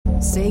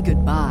Say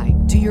goodbye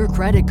to your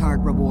credit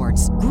card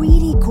rewards.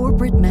 Greedy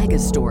corporate mega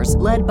stores,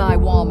 led by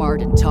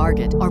Walmart and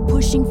Target, are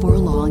pushing for a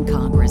law in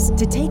Congress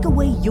to take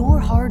away your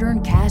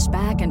hard-earned cash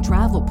back and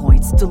travel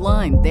points to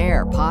line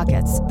their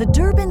pockets. The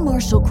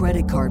Durbin-Marshall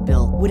credit card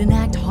bill would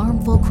enact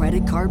harmful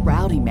credit card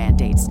routing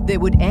mandates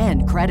that would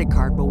end credit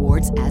card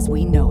rewards as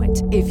we know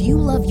it. If you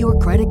love your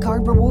credit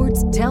card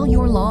rewards, tell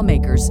your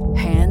lawmakers,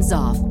 hands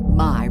off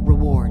my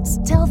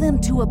rewards. Tell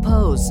them to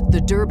oppose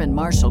the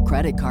Durbin-Marshall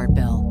credit card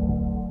bill.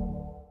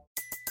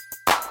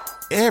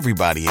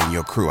 Everybody in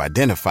your crew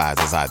identifies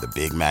as either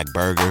Big Mac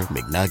Burger,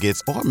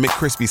 McNuggets, or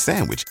McCrispy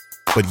Sandwich.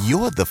 But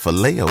you're the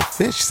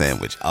Filet-O-Fish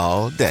Sandwich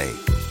all day.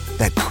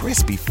 That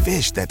crispy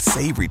fish, that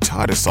savory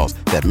tartar sauce,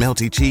 that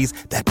melty cheese,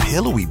 that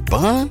pillowy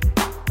bun.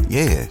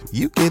 Yeah,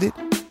 you get it.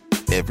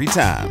 Every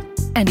time.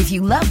 And if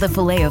you love the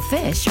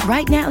Filet-O-Fish,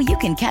 right now you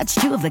can catch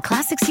two of the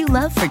classics you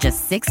love for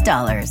just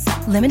 $6.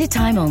 Limited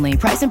time only.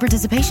 Price and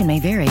participation may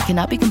vary.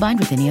 Cannot be combined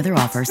with any other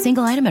offer.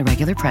 Single item at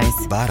regular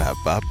price.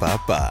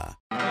 Ba-da-ba-ba-ba.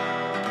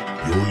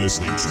 You're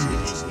listening to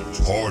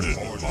Pardon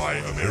by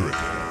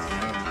America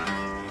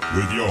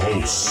with your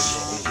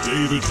hosts,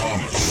 David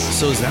Thomas.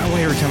 So is that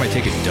why every time I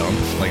take a dump,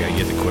 like I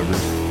get the quiver?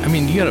 I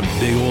mean, you got a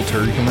big old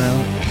turd coming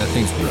out. That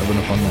thing's rubbing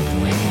up on that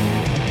thing.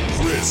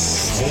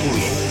 Chris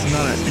Holo. I'm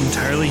not an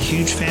entirely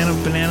huge fan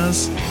of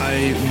bananas.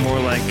 I more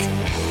like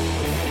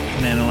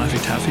banana Laffy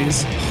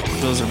Taffies.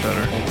 Those are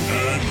better.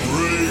 And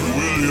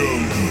Greg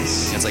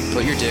Williams. It's like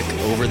put your dick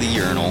over the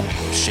urinal,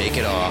 shake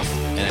it off,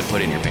 and then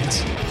put it in your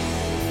pants.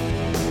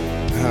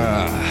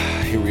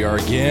 Here we are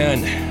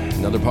again.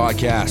 Another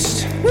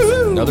podcast.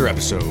 Woo-hoo! Another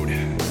episode.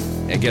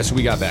 And guess who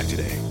we got back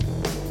today?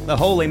 The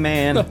Holy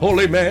Man. The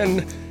Holy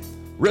Man.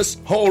 Chris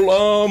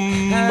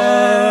Holum.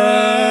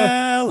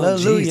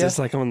 Hallelujah. Jeez, it's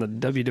like I'm on the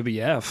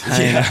WWF.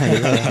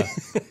 Yeah.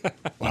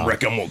 I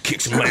reckon I'm going to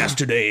kick some ass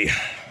today.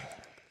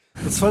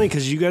 It's funny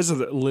because you guys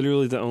are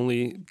literally the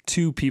only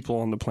two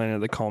people on the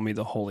planet that call me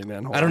the Holy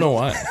Man. I don't know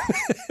why.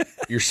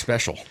 You're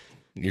special.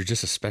 You're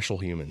just a special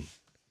human.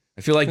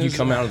 I feel like you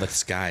come out of the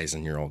skies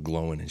and you're all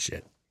glowing and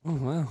shit. Oh,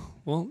 wow.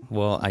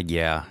 Well,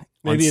 yeah.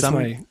 Maybe it's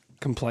my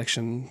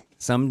complexion.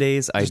 Some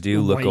days I do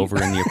look white. over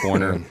in your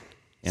corner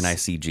and I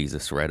see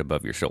Jesus right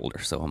above your shoulder.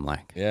 So I'm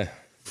like, yeah.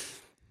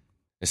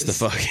 It's the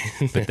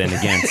fucking... But then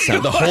again,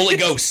 the Holy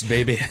Ghost,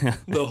 baby.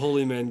 The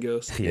Holy Man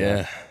ghost.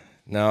 Yeah.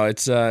 No,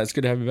 it's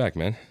good to have you back,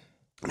 man.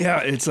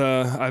 Yeah,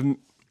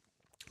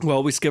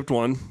 we skipped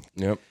one.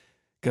 Yep.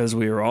 Because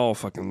we were all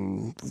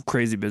fucking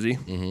crazy busy.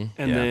 Mm-hmm.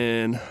 And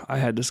then I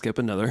had to skip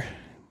another.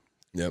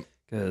 Yep.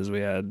 Because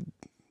we had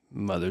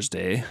Mother's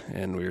Day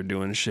and we were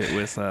doing shit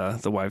with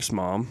the wife's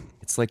mom.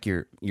 It's like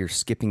you're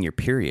skipping your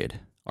period.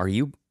 Are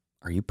you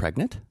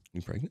pregnant?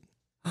 You pregnant?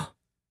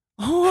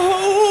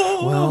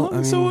 Oh, well,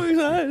 I'm so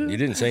excited. You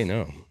didn't say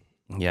no.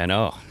 Yeah, I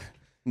know.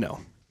 No.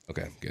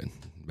 Okay, good.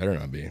 Better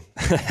not be.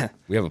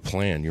 We have a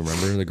plan. You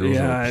remember the girls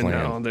have a plan?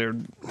 Yeah, I know.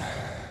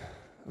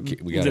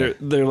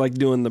 They're like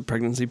doing the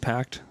pregnancy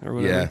pact or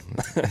whatever.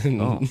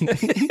 Yeah.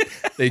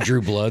 They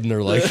drew blood and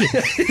they're like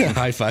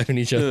high-fiving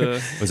each other.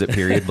 Was it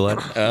period blood?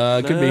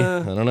 Could be.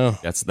 I don't know.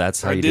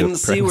 That's how you do it. I didn't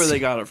see where they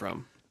got it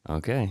from.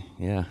 Okay,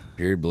 yeah.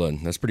 Period blood.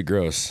 That's pretty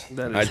gross.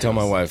 I'd tell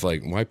my wife,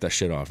 like, wipe that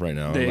shit off right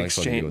now. They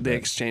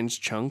exchanged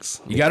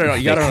chunks. You got it on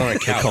a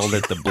couch. They called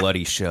it the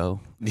bloody show.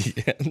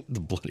 Yeah, the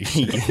bloody show.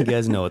 You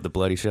guys know what the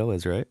bloody show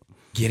is, right?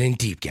 Get in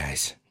deep,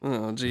 guys.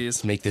 Oh,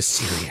 geez. Make this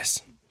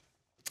serious.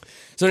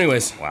 So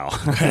anyways. Wow.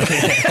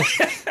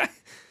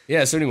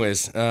 Yeah, so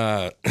anyways.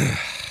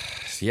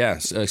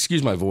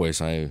 Excuse my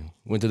voice. I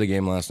went to the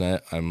game last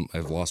night.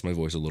 I've lost my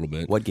voice a little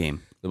bit. What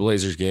game? The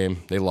Blazers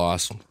game. They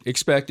lost.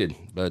 Expected,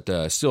 but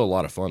still a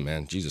lot of fun,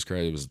 man. Jesus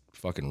Christ, it was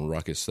fucking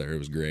ruckus there. It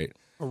was great.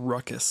 A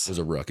ruckus. It was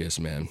a ruckus,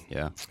 man.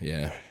 Yeah.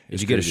 Yeah. Did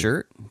you get a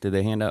shirt? Did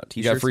they hand out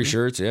t-shirts? You got free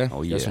shirts, yeah.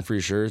 Oh, yeah. Got some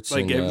free shirts.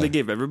 Like, they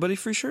gave everybody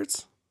free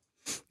shirts?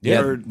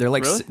 Yeah, they're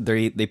like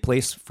really? they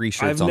place free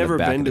shirts on the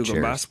back of the chairs. I've never been to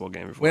a basketball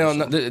game before. Well,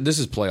 no, this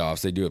is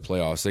playoffs. They do it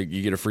playoffs.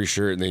 You get a free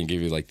shirt and they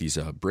give you like these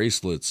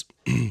bracelets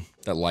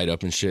that light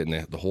up and shit,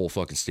 and the whole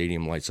fucking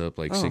stadium lights up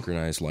like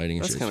synchronized lighting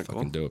and that's shit. It's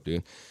fucking cool. dope,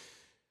 dude.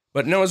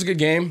 But no, it's a good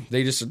game.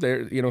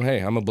 Hey,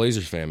 I'm a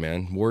Blazers fan,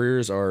 man.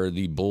 Warriors are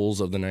the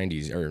Bulls of the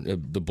 90s, or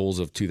the Bulls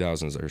of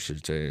 2000s, I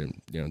should say,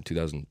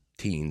 2000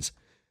 teens.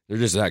 They're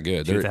just that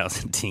good.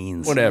 2000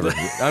 teens. Whatever.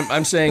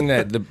 I'm saying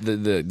that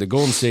the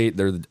Golden State,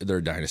 they're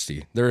a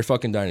dynasty. They're a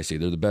fucking dynasty.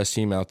 They're the best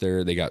team out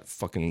there. They got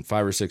fucking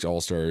 5 or 6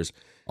 All-Stars.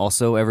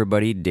 Also,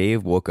 everybody,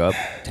 Dave woke up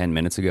 10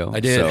 minutes ago. I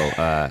did. So,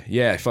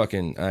 he's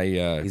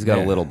got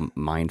a little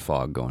mind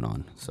fog going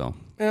on. So,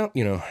 well,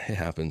 it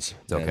happens.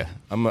 It's okay.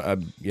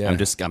 I'm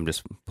just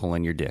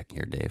pulling your dick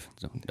here, Dave.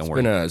 So don't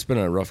worry. It's been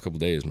a rough couple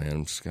days,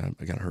 man.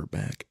 I got a hurt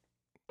back.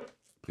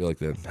 Feel like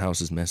the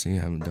house is messy. I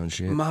haven't done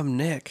shit. Mom,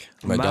 Nick.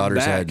 My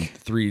daughter's had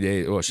 3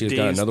 days. Well, she's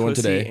got another one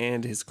today.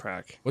 And his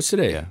crack. What's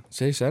today? Yeah.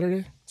 Today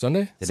Saturday?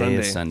 Sunday? Today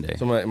is Sunday.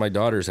 So my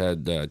daughter's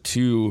had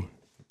 2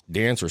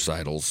 dance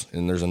recitals,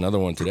 and there's another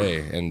one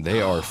today, and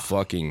they are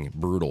fucking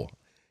brutal.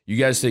 You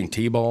guys think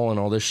T-ball and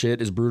all this shit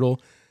is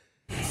brutal?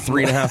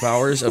 3.5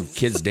 hours of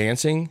kids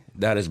dancing,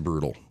 that is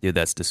brutal. Dude,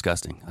 that's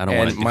disgusting. I don't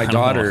want And to.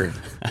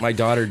 my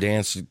daughter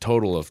danced a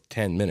total of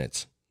 10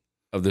 minutes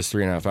of this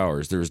 3.5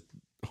 hours. There's,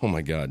 oh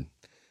my God.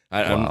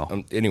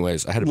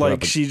 Anyways, I had to put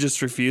up she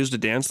just refused to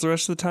dance the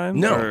rest of the time?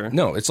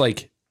 No, it's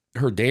like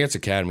her dance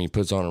academy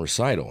puts on a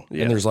recital,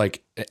 and there's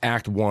like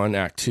Act 1,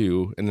 Act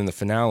 2, and then the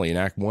finale. And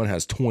Act 1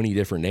 has 20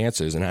 different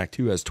dances, and Act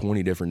 2 has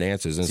 20 different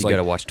dances. And so you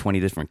got to watch 20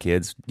 different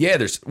kids. Yeah,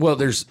 there's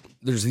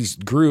these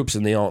groups,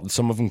 and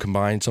some of them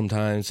combine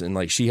sometimes. And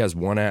like she has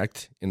one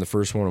act in the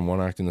first one and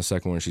one act in the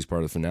second one. And she's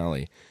part of the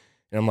finale,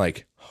 and I'm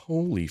like,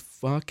 holy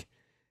fuck,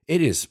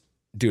 it is,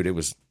 dude. It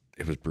was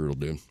brutal,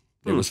 dude.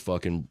 It was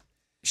fucking.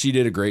 She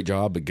did a great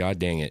job, but god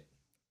dang it,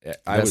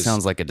 That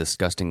sounds like a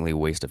disgustingly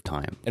waste of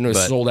time. And it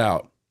was sold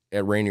out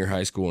at Rainier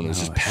High School, and it was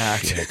just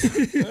packed.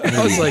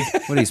 I was like,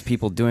 what are these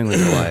people doing with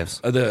their lives?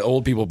 The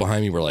old people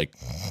behind me were like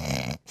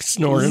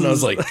snoring. I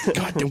was like,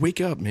 God,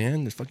 wake up,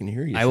 man. They fucking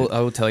hear you. I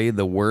will tell you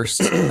the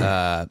worst,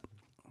 I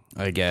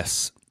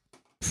guess,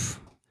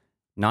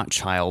 not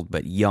child,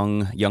 but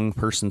young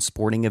person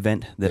sporting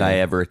event that I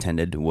ever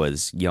attended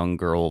was young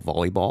girl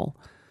volleyball.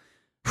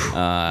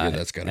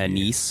 That's gotta a be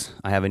niece.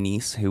 I have a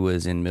niece who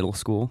was in middle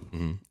school,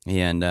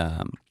 and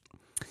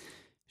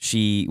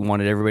she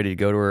wanted everybody to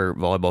go to her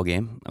volleyball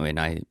game. I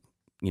mean,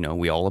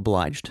 we all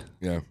obliged.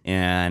 Yeah.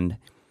 And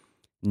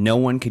no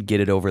one could get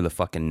it over the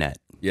fucking net.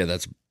 Yeah,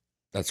 that's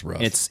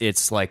rough.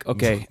 It's like,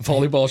 okay,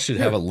 volleyball should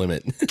have a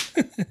limit.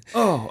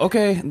 Oh,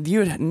 okay.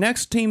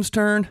 Next team's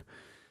turn.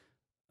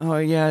 Oh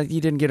yeah, you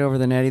didn't get over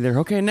the net either.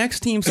 Okay, next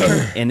team's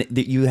turn. And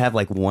you have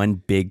like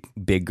one big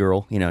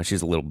girl.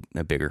 She's a little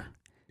bigger.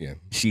 Yeah,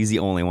 she's the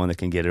only one that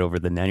can get it over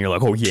the net. You're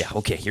like, oh yeah,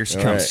 okay, here she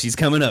comes. Right. She's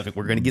coming up.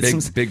 We're gonna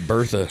get big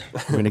Bertha.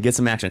 We're gonna get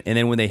some action. And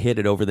then when they hit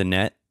it over the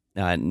net,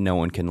 no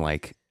one can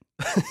like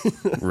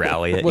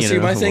rally it. Well, see,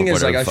 my thing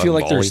is like I feel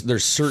like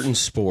there's certain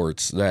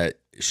sports that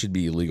should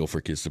be illegal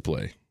for kids to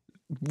play.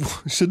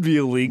 Should be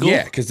illegal?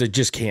 Yeah, because they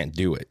just can't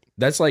do it.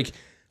 That's like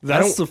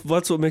that's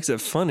what makes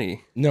it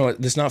funny. No,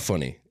 it's not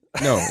funny.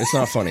 No, it's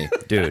not funny,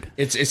 dude.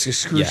 It's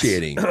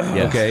excruciating.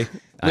 Yes. Okay.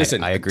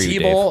 Listen, I agree.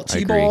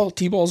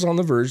 T-ball's on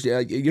the verge.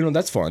 Yeah,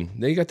 that's fun.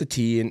 They got the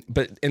tee,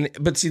 but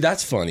see,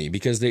 that's funny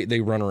because they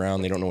run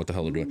around. They don't know what the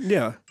hell they're doing.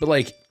 Yeah. But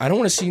like, I don't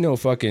want to see no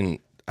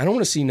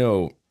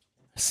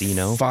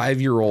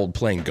 5-year-old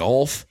playing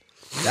golf.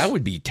 That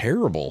would be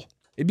terrible.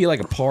 It'd be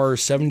like a par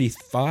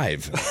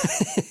 75.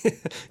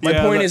 My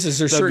point is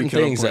there's certain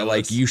things that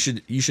like you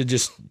should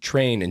just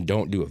train and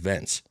don't do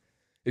events.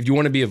 If you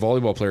want to be a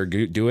volleyball player,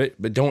 do it,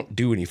 but don't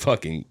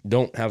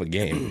have a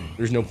game.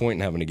 There's no point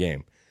in having a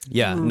game.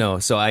 Yeah, no.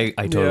 So I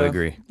totally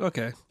agree.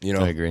 Okay,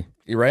 I agree.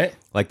 You're right.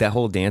 Like that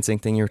whole dancing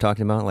thing you were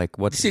talking about. Like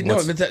but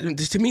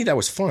to me that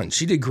was fun.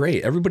 She did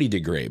great. Everybody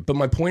did great. But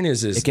my point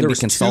is it can be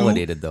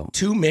consolidated though.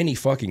 Too many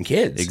fucking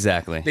kids.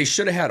 Exactly. They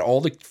should have had all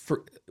the.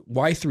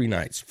 Why 3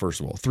 nights? First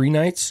of all, 3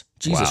 nights.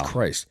 Jesus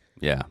Christ.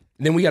 Yeah.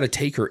 And then we got to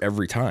take her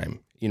every time.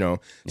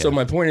 So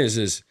my point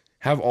is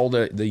have all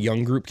the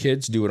young group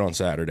kids do it on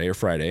Saturday or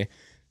Friday.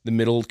 The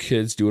middle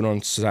kids do it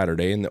on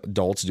Saturday, and the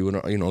adults do it.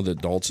 The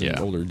adults and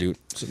older do it.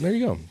 So there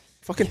you go.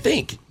 Fucking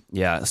think.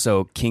 Yeah.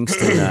 So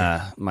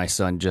Kingston, my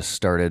son just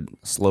started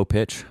slow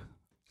pitch.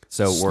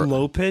 So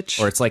slow pitch,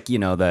 or it's like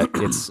that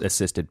it's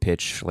assisted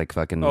pitch, like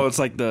fucking. Oh, it's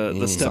like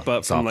the step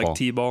up from like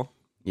t-ball.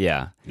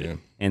 Yeah. Yeah.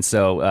 And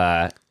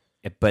so,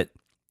 but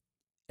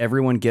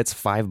everyone gets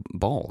 5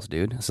 balls,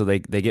 dude. So they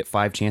get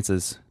 5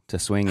 chances to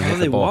swing. How do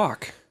they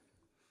walk?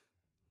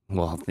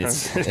 Well,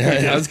 it's.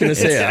 I was gonna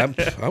say I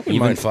wouldn't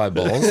mind 5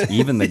 balls.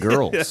 Even the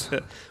girls.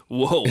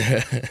 Whoa.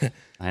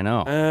 I know.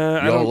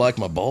 You don't like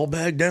my ball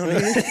bag down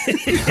here?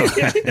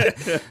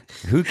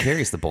 Who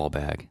carries the ball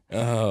bag? I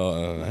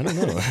don't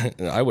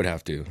know. I would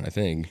have to. I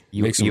think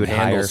you would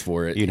hire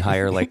for it. You'd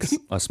hire like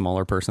a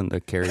smaller person to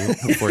carry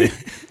it for you.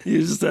 You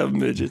just have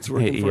midgets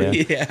working for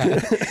you. Yeah,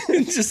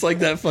 just like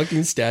that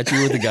fucking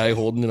statue with the guy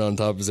holding it on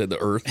top of his head, the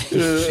Earth.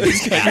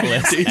 He's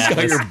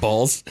got your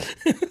balls.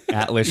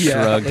 Atlas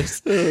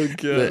shrugged. Oh god,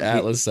 the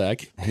Atlas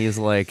sack. He's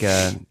like,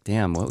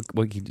 damn.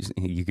 What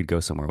you could go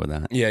somewhere with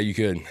that. Yeah, you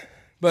could.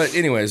 But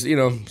anyways,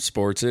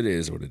 sports, it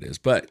is what it is.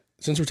 But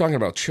since we're talking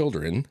about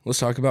children, let's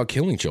talk about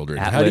killing children.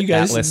 How do you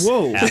guys? Atlas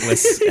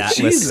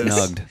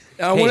snugged.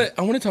 I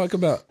want to talk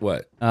about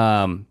what?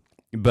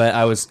 But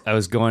I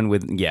was going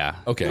with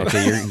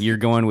Okay, you're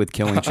going with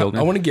killing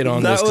children. I want to get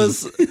on that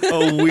this. That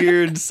was a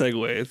weird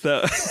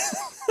segue.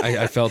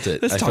 I felt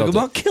it. Let's talk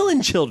about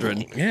killing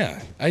children.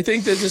 Yeah, I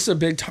think that this is a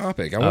big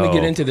topic. I want to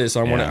get into this.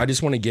 I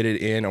just want to get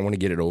it in. I want to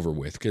get it over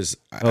with because.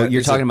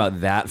 You're talking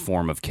about that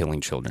form of killing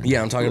children.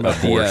 Yeah, I'm talking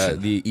about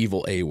the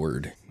evil A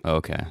word.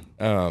 Okay.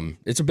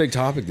 It's a big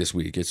topic this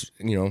week. It's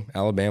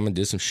Alabama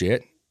did some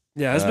shit.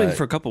 Yeah, it's been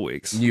for a couple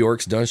weeks. New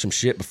York's done some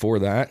shit before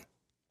that.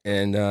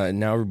 And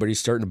now everybody's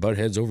starting to butt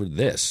heads over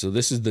this. So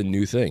this is the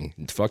new thing.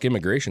 Fuck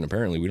immigration,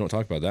 apparently. We don't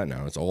talk about that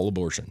now. It's all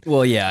abortion.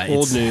 Well, yeah.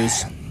 Old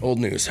news. Old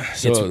news.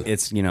 So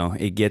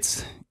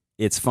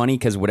it's funny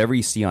because whatever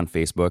you see on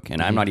Facebook,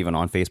 and I'm not even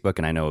on Facebook,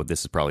 and I know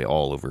this is probably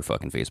all over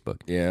fucking Facebook.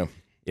 Yeah.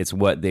 It's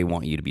what they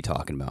want you to be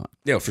talking about.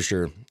 Yeah, for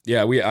sure.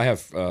 Yeah, I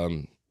have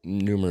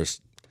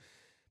numerous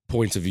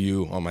points of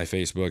view on my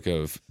Facebook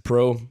of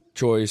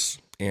pro-choice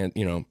and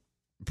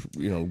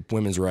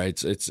women's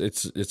rights.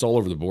 It's all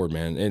over the board,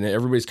 man, and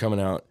everybody's coming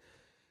out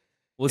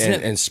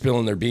and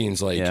spilling their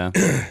beans. Like,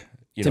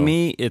 to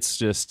me, it's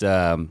just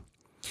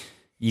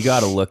you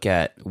got to look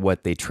at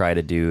what they try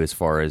to do as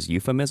far as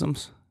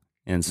euphemisms,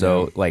 and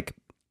so like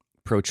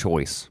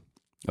pro-choice.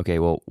 Okay,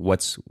 well,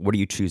 what are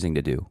you choosing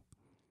to do?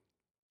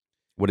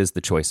 What is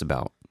the choice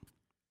about?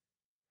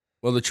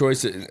 Well, the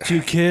choice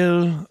to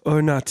kill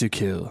or not to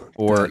kill.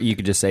 Or you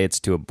could just say it's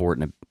to abort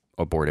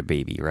a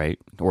baby, right?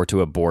 Or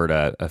to abort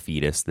a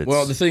fetus.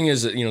 Well, the thing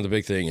is, the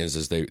big thing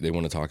is they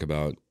want to talk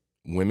about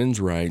women's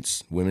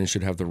rights. Women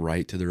should have the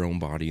right to their own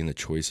body and the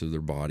choice of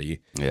their body.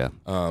 Yeah.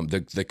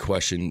 The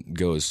question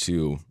goes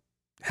to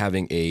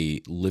having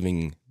a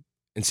living,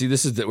 and see,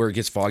 this is where it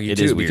gets foggy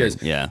too. Is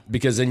weird.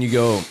 Because then you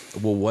go,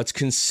 well, what's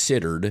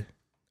considered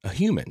a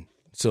human?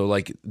 So,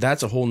 like,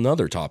 that's a whole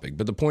nother topic.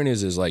 But the point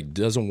is like,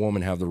 does a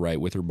woman have the right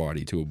with her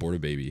body to abort a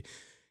baby,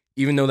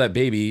 even though that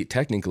baby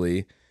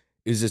technically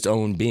is its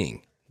own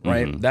being,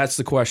 right? Mm-hmm. That's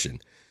the question.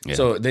 Yeah.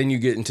 So then you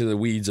get into the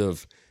weeds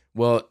of,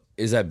 well,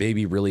 is that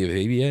baby really a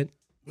baby yet?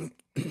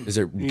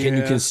 Can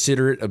you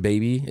consider it a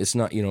baby? It's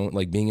not,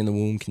 like being in the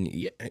womb.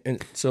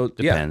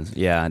 Depends.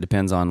 Yeah, it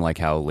depends on like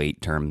how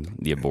late term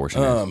the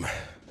abortion is.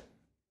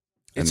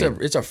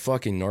 It's a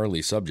fucking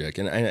gnarly subject,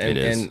 and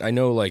I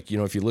know, like,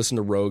 if you listen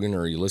to Rogan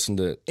or you listen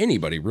to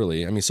anybody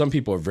really, I mean, some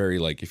people are very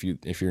like, if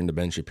you're into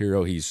Ben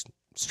Shapiro, he's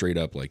straight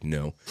up like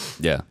no.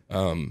 Yeah.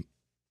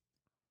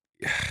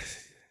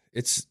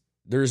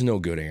 There's no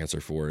good answer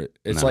for it.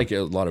 It's like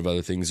a lot of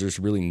other things. There's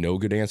really no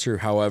good answer.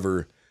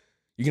 However,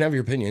 you can have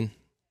your opinion.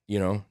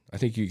 I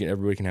think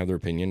everybody can have their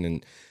opinion,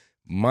 and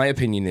my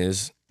opinion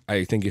is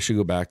I think it should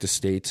go back to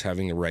states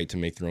having the right to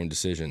make their own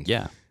decisions.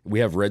 Yeah. We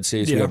have red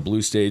states, we have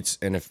blue states,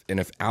 and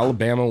if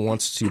Alabama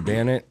wants to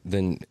ban it,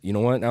 then you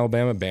know what,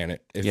 Alabama, ban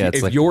it.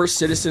 If your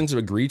citizens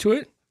agree to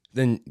it,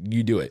 then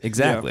you do it.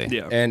 Exactly.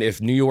 Yeah. And if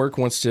New York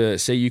wants to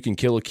say you can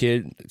kill a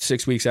kid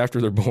 6 weeks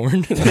after they're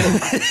born,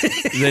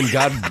 then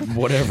God,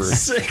 whatever.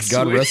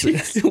 God rest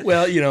it.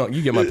 Well,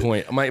 you get my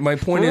point. My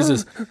point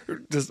is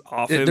just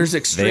often there's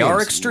extremes. They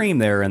are extreme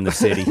there in the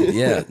city.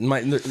 Yeah.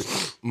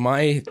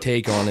 My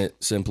take on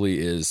it simply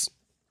is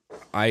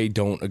I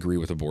don't agree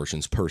with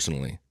abortions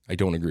personally. I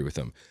don't agree with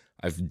them.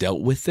 I've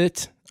dealt with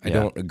it. I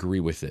don't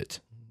agree with it.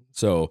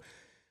 So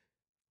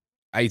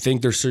I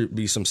think there should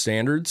be some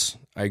standards.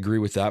 I agree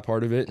with that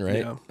part of it,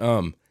 right?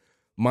 Yeah.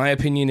 My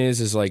opinion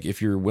is like,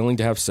 if you're willing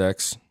to have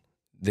sex,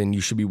 then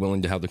you should be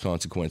willing to have the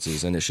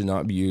consequences, and it should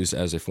not be used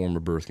as a form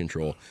of birth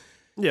control.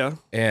 Yeah.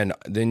 And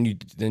then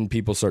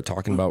people start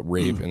talking about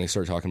rape, and they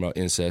start talking about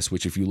incest,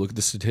 which if you look at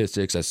the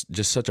statistics, that's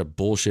just such a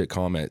bullshit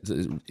comment.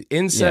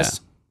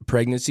 Incest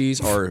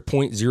pregnancies are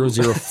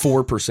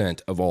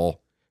 0.004% of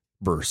all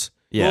births.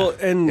 Yeah. Well,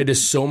 and it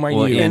is so minute.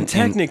 Well, and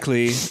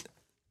technically,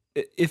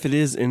 if it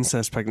is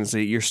incest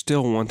pregnancy, you're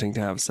still wanting to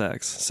have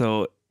sex.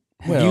 So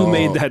you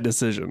made that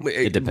decision.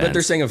 It depends. But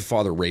they're saying if a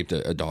father raped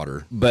a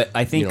daughter. But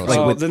I think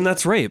then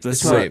that's rape.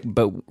 That's not rape.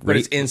 But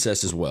it's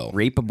incest as well.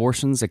 Rape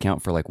abortions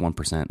account for like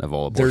 1% of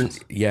all abortions.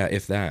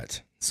 If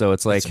that. So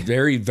it's like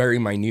very, very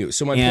minute.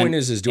 So my point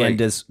is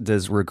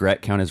does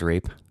regret count as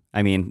rape?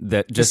 I mean,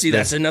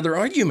 that's another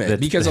argument,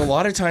 because a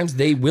lot of times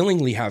they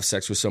willingly have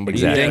sex with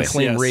somebody and then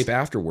claim rape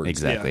afterwards.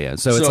 Exactly. Yeah.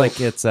 So it's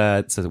like it's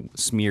a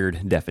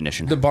smeared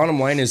definition. The bottom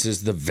line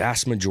is the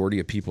vast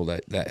majority of people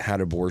that had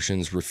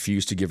abortions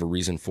refused to give a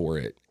reason for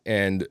it,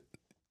 and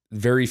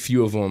very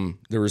few of them.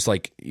 There was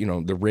like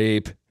the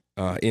rape,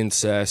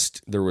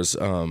 incest. There was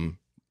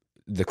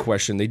the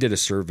question. They did a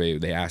survey.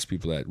 They asked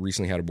people that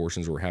recently had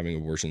abortions or were having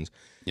abortions.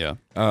 Yeah.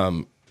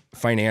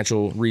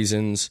 Financial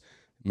reasons.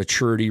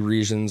 Maturity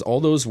reasons, all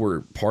those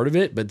were part of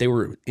it, but they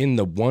were in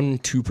the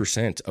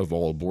 1-2% of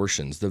all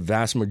abortions. The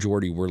vast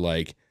majority were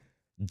like,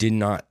 did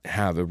not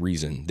have a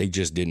reason. They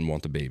just didn't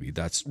want the baby.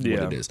 That's what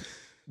it is.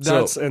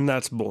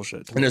 That's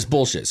bullshit. And it's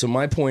bullshit. So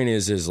my point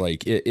is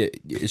like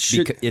it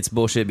should. It's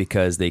bullshit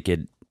because they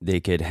could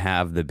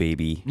have the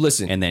baby,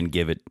 and then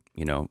give it,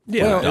 and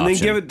then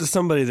give it to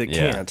somebody that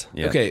can't.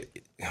 Yeah. Okay.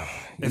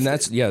 And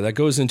that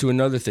goes into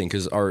another thing,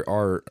 because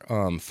our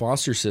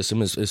foster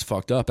system is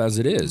fucked up as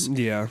it is.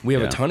 Yeah. We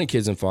have a ton of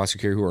kids in foster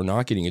care who are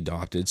not getting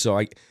adopted.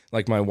 So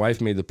my wife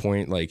made the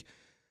point, like,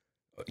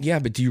 yeah,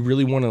 but do you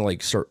really want to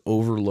like start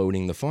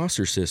overloading the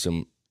foster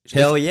system?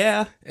 Hell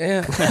yeah.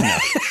 Yeah.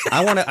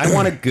 I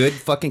want a good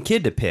fucking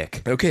kid to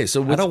pick. Okay,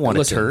 so I don't want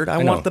a turd.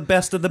 I want the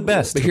best of the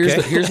best. But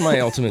here's my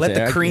ultimate Let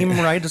thing. the cream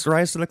rise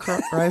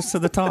to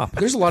the top.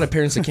 There's a lot of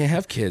parents that can't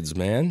have kids,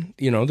 man.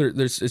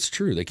 It's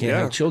true. They can't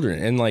have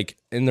children.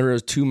 And there are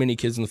too many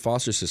kids in the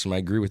foster system. I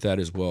agree with that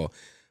as well.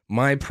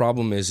 My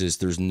problem is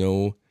there's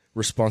no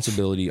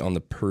responsibility on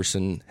the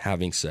person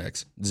having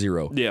sex.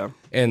 Zero. Yeah.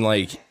 And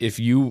like, if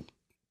you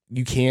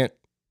can't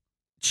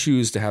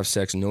choose to have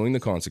sex knowing the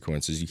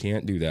consequences, you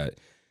can't do that.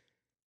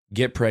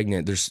 Get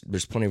pregnant.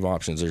 There's plenty of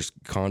options. There's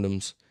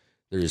condoms.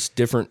 There's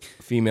different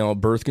female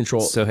birth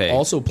control. So, hey.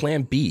 Also,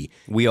 Plan B.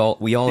 We all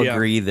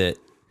agree that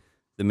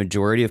the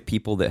majority of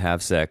people that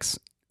have sex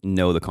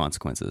know the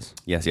consequences.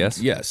 Yes, yes?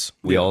 Yes.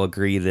 We all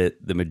agree that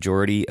the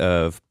majority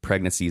of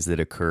pregnancies that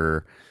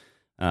occur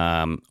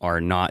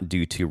are not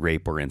due to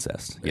rape or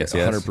incest. Yes,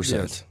 yes?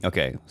 100%.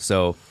 Okay,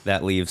 so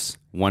that leaves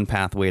one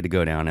pathway to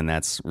go down, and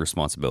that's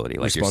responsibility,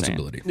 like you're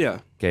saying. Yeah.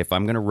 Okay, if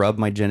I'm going to rub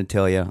my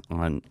genitalia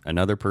on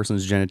another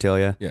person's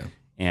genitalia, Yeah.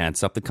 and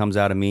something comes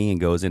out of me and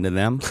goes into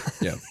them,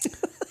 Yeah.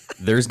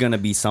 there's going to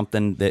be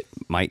something that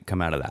might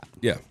come out of that.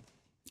 Yeah.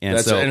 And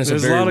That's so and it's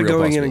There's a very lot of real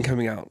going in and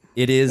possibility. coming out.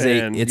 it is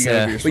And it's you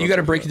gotta be a But you got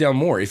to responsible break for it down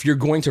more. If you're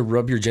going to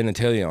rub your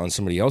genitalia on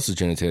somebody else's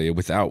genitalia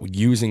without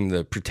using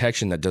the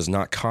protection that does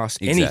not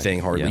cost Exactly, anything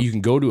hardly, yeah. you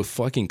can go to a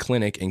fucking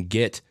clinic and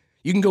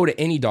you can go to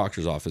any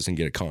doctor's office and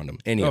get a condom.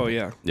 Any of Oh, them.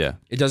 yeah. yeah.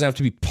 It doesn't have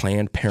to be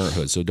Planned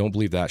Parenthood, so don't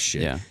believe that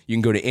shit. Yeah. You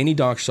can go to any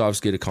doctor's office,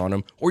 get a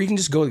condom, or you can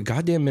just go to the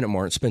goddamn Minute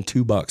Mart and spend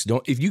 $2.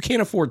 Don't if you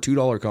can't afford $2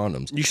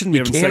 condoms, You shouldn't be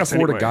having can't sex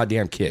afford anyway. a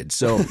goddamn kid.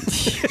 So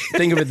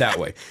think of it that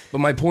way. But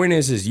my point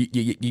is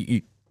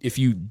you if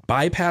you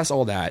bypass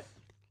all that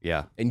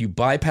Yeah. and you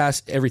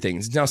bypass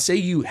everything. Now, say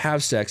you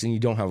have sex and you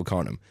don't have a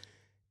condom.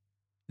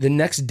 The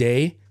next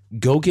day,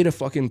 go get a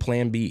fucking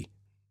Plan B.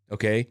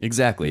 Okay.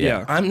 Exactly.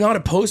 Yeah. I'm not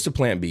opposed to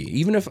Plan B.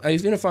 Even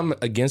if I'm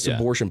against Yeah.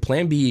 abortion,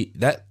 Plan B,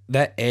 that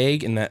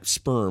egg and that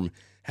sperm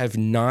have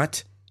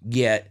not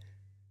yet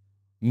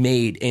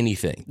made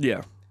anything.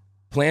 Yeah.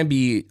 Plan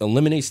B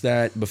eliminates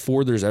that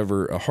before there's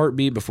ever a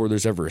heartbeat, before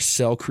there's ever a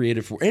cell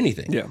created for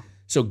anything. Yeah.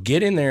 So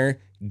get in there,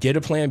 get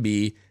a Plan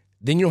B,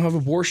 then you don't have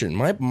abortion.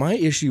 My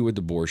issue with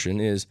abortion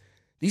is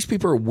these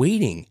people are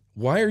waiting.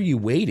 Why are you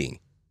waiting?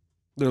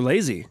 They're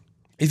lazy.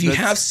 If you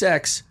That's- have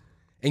sex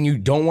and you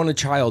don't want a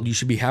child, you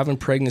should be having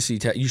pregnancy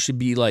tests. You should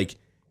be like,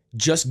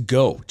 just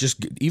go.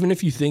 Even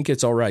if you think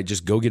it's all right,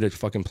 just go get a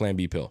fucking Plan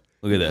B pill.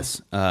 Look at this.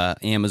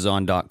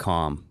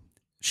 Amazon.com.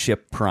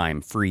 Ship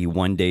Prime. Free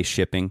 1-day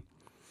shipping.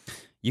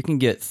 You can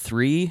get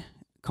 3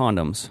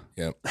 condoms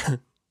Yep.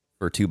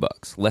 for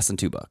 $2. Less than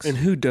 $2. And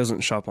who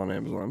doesn't shop on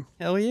Amazon?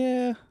 Hell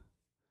yeah.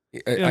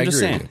 I I'm just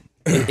agree saying.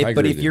 with you. I But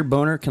agree if with your you.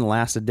 boner can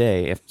last a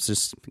day, if it's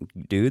just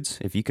dudes,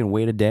 if you can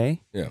wait a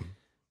day, Yeah.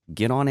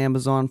 get on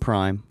Amazon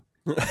Prime,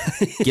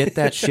 get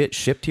that shit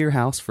shipped to your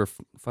house for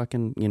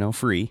fucking,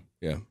 free,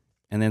 Yeah.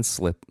 and then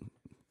slip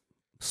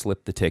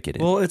the ticket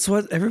in. Well, it's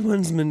what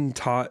everyone's been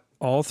taught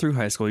all through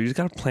high school. You just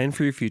got to plan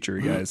for your future,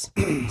 you guys.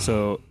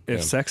 So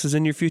if sex is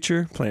in your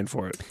future, plan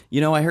for it.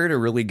 I heard a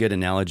really good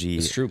analogy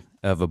It's true.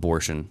 of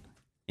abortion,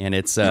 and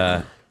it's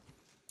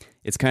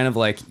kind of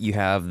like you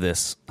have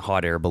this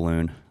hot air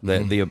balloon.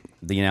 The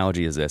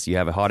analogy is this: you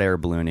have a hot air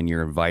balloon, and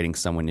you're inviting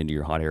someone into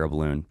your hot air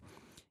balloon,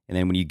 and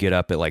then when you get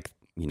up at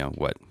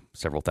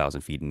several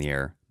thousand feet in the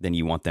air, then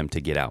you want them to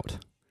get out.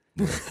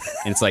 And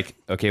it's like,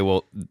 okay,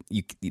 well,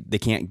 they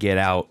can't get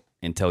out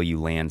until you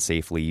land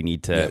safely. You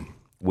need to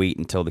wait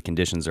until the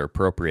conditions are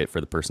appropriate for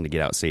the person to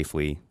get out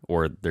safely,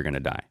 or they're going to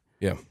die.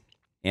 Yeah.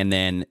 And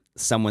then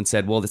someone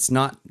said, well, it's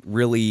not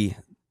really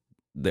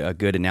a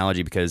good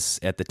analogy because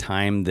at the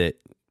time that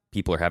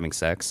people are having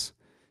sex,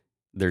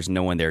 there's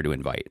no one there to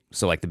invite.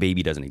 So like the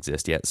baby doesn't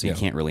exist yet, so you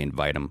can't really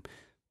invite them.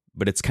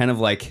 But it's kind of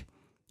like,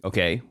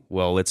 okay,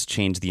 well, let's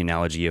change the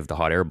analogy of the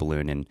hot air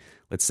balloon. And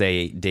let's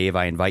say, Dave,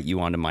 I invite you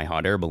onto my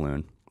hot air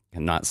balloon.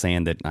 I'm not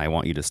saying that I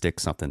want you to stick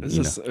something.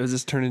 Is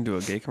this turned into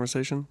a gay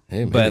conversation?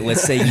 Hey, But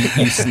let's say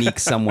you sneak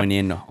someone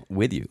in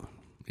with you.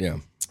 yeah.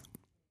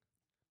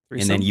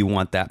 And then you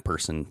want that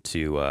person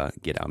to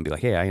get out and be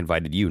like, hey, I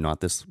invited you,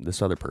 not this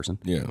other person.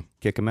 Yeah.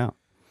 Kick them out.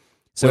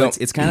 So Well-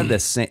 it's kind of the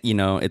same,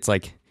 it's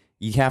like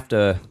you have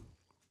to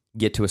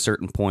get to a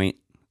certain point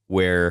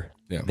where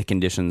the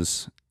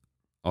conditions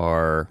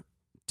are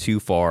too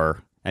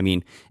far. I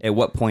mean, at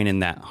what point in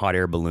that hot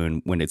air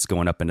balloon, when it's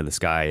going up into the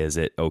sky, is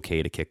it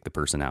okay to kick the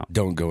person out?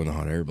 Don't go in the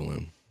hot air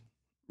balloon.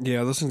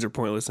 Yeah, those things are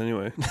pointless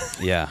anyway.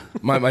 Yeah.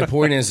 My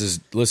point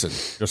is listen,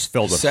 Just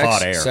filled with sex,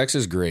 hot air. Sex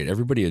is great.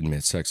 Everybody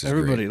admits sex is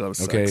Everybody great.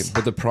 loves Okay, sex.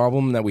 but the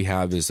problem that we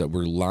have is that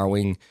we're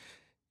allowing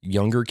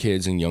younger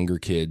kids and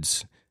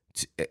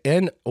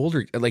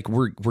older, like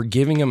we're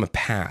giving them a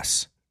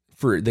pass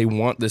for they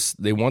want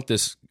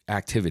this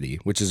activity,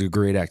 which is a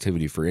great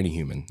activity for any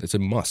human. It's a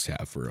must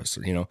have for us,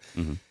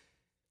 Mm-hmm.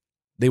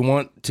 They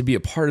want to be a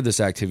part of this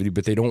activity,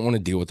 but they don't want to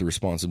deal with the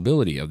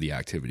responsibility of the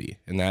activity.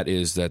 And that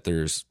is that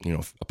there's,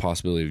 a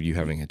possibility of you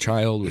having a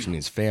child, which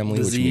means family,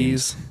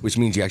 Disease. which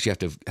means you actually have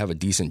to have a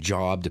decent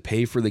job to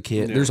pay for the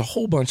kid. Yeah. There's a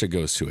whole bunch that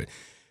goes to it.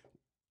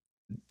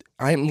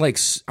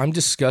 I'm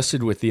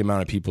disgusted with the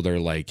amount of people that are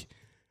like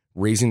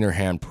raising their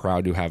hand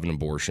proud to have an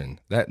abortion.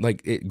 That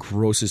it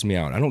grosses me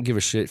out. I don't give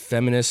a shit.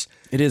 Feminists.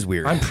 It is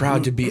weird. I'm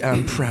proud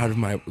of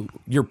my,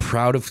 you're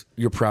proud of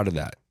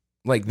that.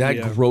 Like that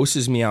Yeah.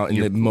 grosses me out in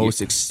the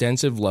most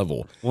extensive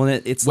level. Well,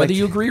 it's Whether like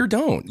you agree or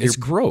don't, it's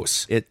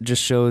gross. it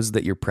just shows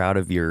that you're proud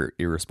of your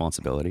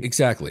irresponsibility.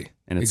 Exactly.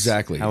 And it's-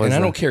 exactly. how And is I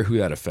that? don't care who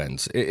that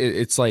offends.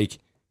 It's like,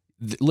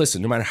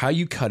 listen, no matter how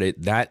you cut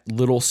it, that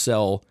little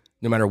cell,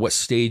 no matter what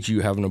stage you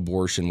have an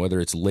abortion,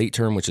 whether it's late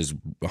term, which is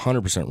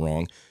 100%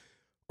 wrong,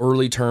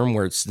 early term,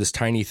 where it's this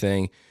tiny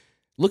thing,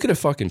 look at a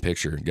fucking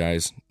picture,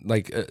 guys.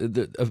 Like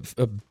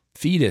a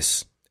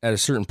fetus at a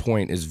certain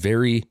point is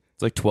very.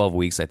 It's like 12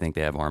 weeks. I think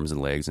they have arms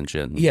and legs and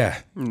shit. Yeah.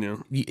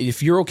 No.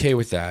 If you're okay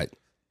with that,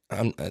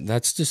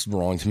 that's just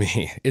wrong to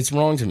me. It's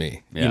wrong to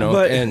me. Yeah. You know.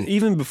 But and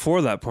even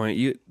before that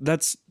point,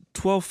 that's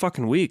 12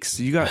 fucking weeks.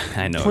 You got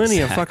I know, plenty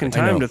exactly. of fucking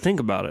I know. time to think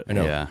about it. I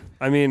know. Yeah.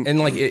 I mean, And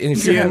like, and if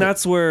see, you're and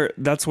that's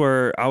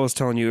where I was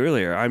telling you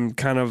earlier. I'm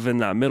kind of in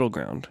that middle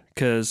ground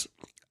because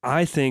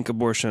I think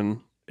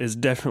abortion is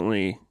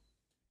definitely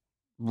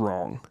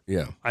wrong.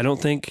 yeah. I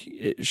don't think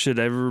it should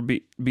ever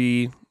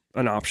be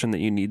an option that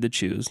you need to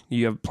choose.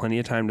 You have plenty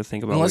of time to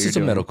think about. Unless what it's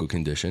you're a doing. medical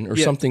condition or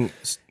Yeah. something.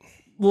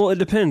 Well, it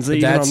depends. But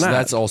Even on that.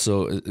 that's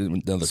also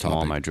another Small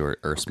topic. majority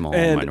or small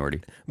And-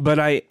 minority. But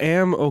I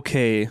am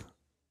okay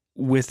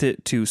with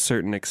it to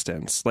certain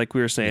extents. Like we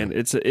were saying,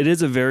 it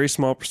is a very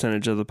small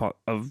percentage of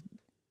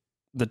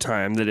the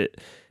time that it.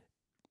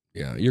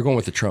 Yeah, you're going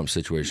with the Trump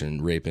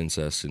situation, rape,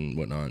 incest, and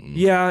whatnot. And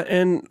Yeah,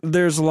 and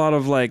there's a lot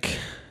of like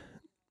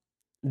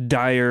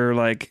dire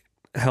like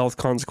health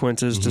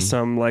consequences to Mhm.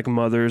 some like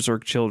mothers or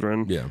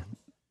children yeah,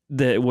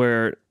 that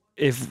where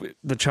if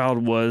the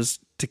child was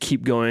to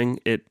keep going,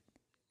 it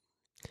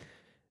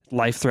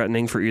life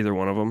threatening for either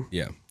one of them.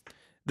 yeah.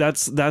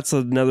 That's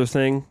another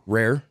thing.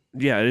 Rare.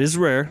 Yeah, it is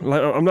rare.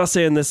 Like, I'm not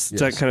saying that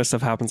Yes. kind of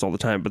stuff happens all the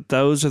time, but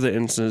those are the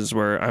instances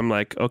where I'm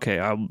like, okay,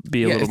 I'll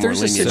be a Yeah, little if more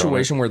there's a lenient.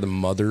 situation where the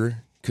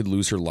mother could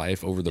lose her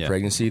life over the Yeah.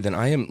 pregnancy, then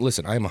I am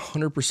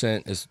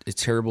 100% as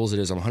terrible as it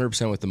is. I'm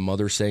 100% with the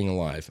mother staying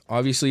alive.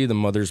 Obviously, the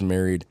mother's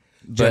married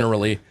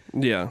generally,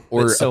 Yeah,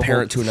 or It's so a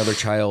parent to another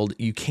child.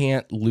 You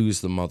can't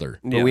lose the mother.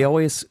 But Yeah.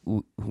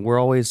 we're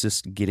always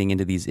just getting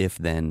into these if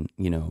then,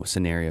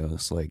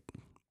 scenarios. Like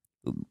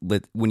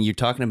when you're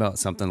talking about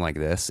something like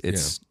this,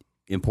 it's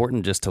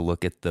important just to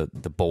look at the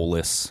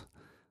bolus,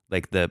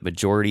 like the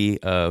majority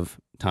of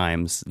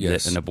times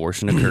Yes. that an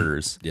abortion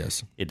occurs.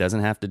 Yes. It doesn't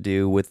have to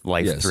do with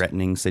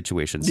life-threatening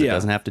situations. It Yeah.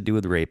 doesn't have to do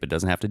with rape. It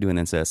doesn't have to do with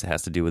incest. It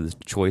has to do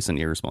with choice and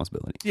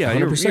irresponsibility. yeah,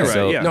 you're 100%. right.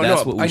 So yeah. No,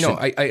 That's no, what we I know.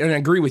 should- I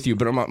agree with you,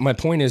 but my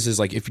point is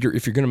like if you're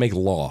going to make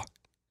law,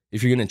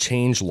 if you're going to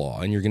change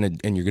law, and you're going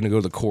to go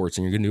to the courts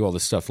and you're going to do all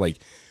this stuff, like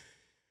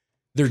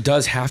there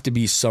does have to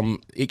be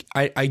some.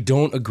 I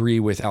don't agree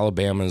with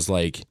Alabama's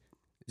like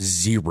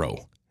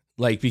 0,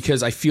 like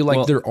because I feel like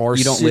Well, there are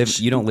you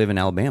don't live in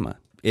Alabama.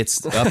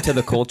 It's up to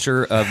the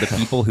culture of the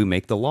people who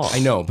make the law. I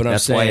know, but I'm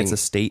that's why saying- it's a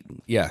state.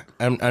 Yeah,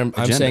 I'm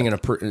Agenda. saying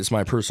it's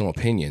my personal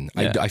opinion.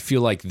 Yeah. I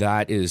feel like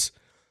that is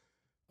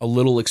a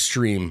little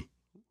extreme.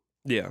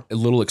 Yeah. A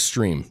little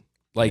extreme,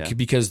 like Yeah.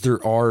 because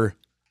there are,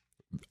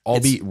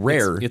 albeit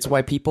rare. It's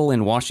why people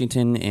in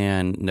Washington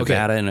and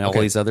Nevada and all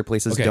okay. these other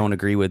places Okay. don't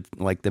agree with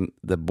like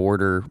the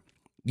border,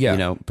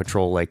 Yeah.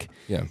 patrol. Like,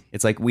 Yeah.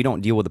 it's like we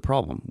don't deal with the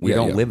problem. We Yeah,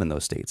 don't yeah. live in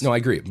those states. No, I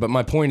agree. But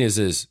my point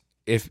is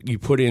if you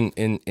put in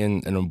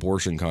an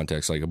abortion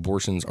context, like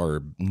abortions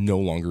are no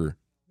longer,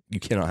 you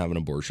cannot have an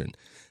abortion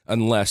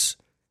unless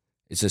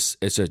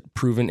it's a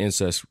proven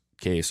incest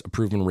case, a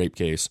proven rape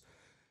case,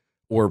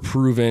 or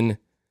proven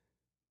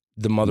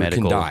the mother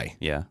Medical, can die.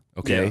 Yeah.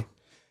 Okay.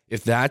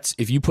 Yeah.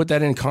 If you put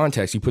that in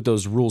context, you put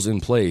those rules in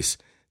place,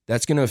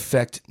 that's going to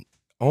affect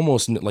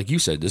almost, like you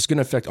said, this is going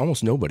to affect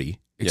almost nobody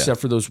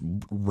except for those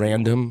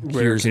random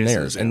Rare here's and cases,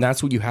 there's. yeah. And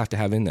that's what you have to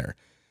have in there.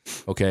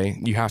 Okay.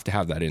 You have to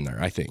have that in there,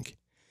 I think.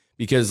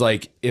 Because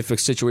like if a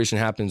situation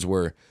happens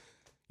where,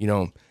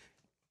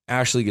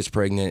 Ashley gets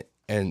pregnant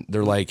and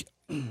they're like,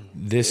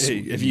 this, Hey,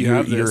 if you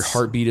have your this-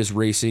 heartbeat is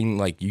racing,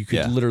 like you could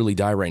Yeah. literally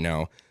die right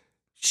now.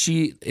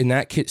 She, in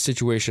that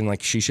situation,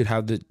 like she should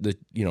have the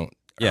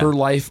Yeah. her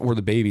life or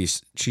the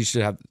baby's, she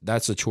should have,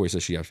 that's a choice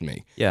that she has to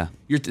make. Yeah.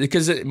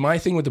 Because my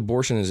thing with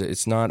abortion is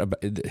it's not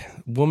about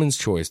woman's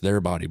choice, their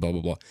body, blah,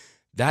 blah, blah.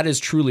 That is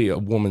truly a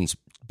woman's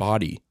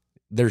body.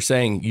 They're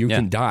saying you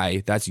can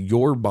die. That's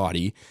your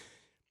body.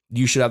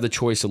 You should have the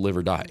choice to live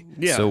or die.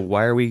 Yeah. So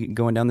why are we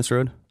going down this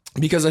road?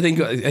 Because I think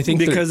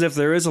because if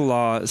there is a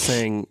law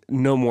saying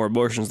no more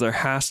abortions, there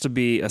has to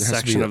be a has to be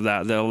section a- of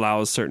that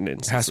allows certain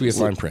instances. it has to be a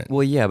fine print.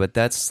 Well, yeah, but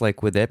that's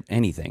like with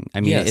anything.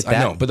 I mean, Yes, I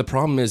know. But the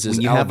problem is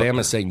when you have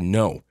Alabama's saying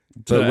no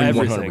To to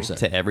everything. 100%.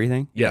 to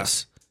everything.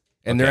 Yes.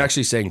 And they're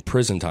actually saying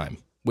prison time,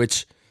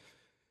 which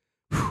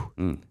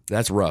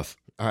that's rough.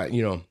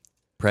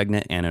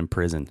 Pregnant and in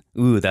prison.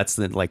 Ooh, that's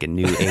like a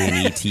new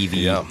A&E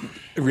TV. Yeah.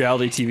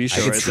 reality TV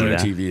show could right see there. that.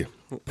 TV.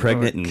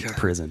 Pregnant in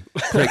prison.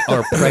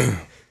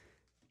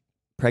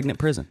 Pregnant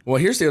prison. Well,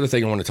 here's the other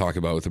thing I want to talk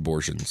about with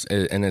abortions,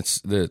 and it's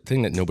the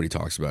thing that nobody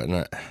talks about.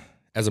 And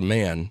as a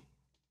man,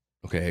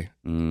 okay,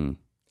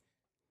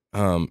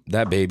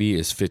 that baby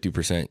is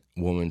 50%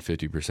 woman,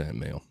 50%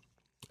 male,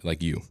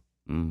 like you.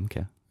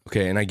 Okay.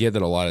 Okay, and I get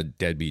that a lot of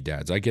deadbeat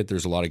dads. I get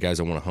there's a lot of guys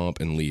that want to hump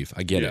and leave.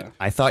 I get it.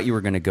 I thought you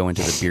were going to go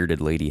into the bearded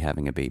lady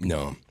having a baby.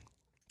 No.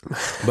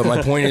 But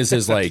my point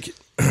is like,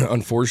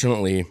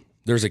 unfortunately,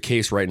 there's a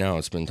case right now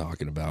it's been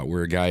talking about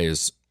where a guy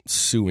is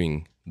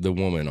suing the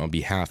woman on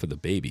behalf of the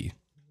baby.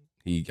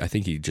 I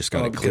think he just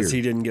got it cleared. Because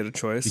he didn't get a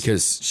choice.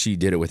 Because she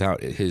did it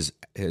without his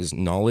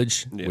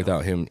knowledge,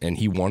 without him, and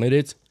he wanted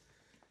it.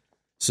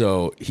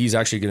 So he's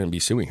actually going to be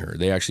suing her.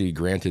 They actually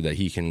granted that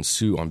he can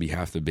sue on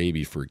behalf of the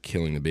baby for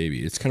killing the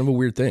baby. It's kind of a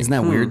weird thing. Isn't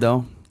that weird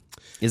though?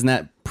 Isn't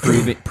that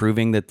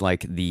proving that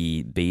like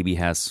the baby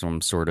has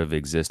some sort of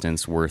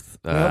existence worth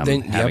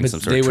having some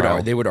sort of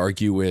trial? They would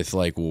argue with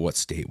like, well, what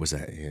state was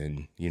that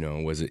in?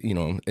 Was it?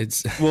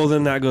 It's well.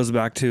 Then that goes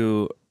back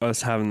to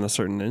us having the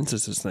certain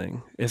instances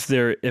thing. If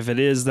it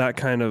is that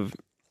kind of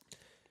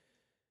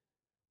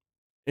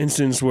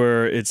instance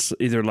where it's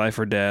either life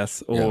or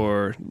death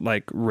or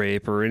like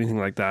rape or anything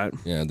like that,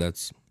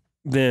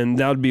 then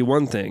that would be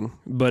one thing.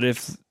 But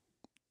if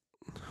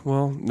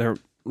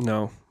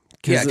no.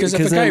 Because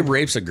if a guy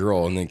rapes a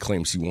girl and then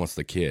claims he wants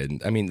the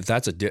kid, I mean,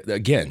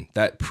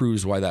 that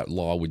proves why that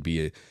law would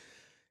be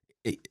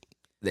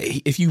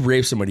if you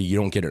rape somebody, you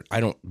don't get it.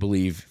 I don't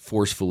believe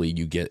forcefully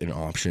you get an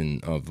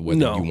option of whether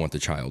you want the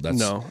child.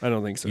 No, I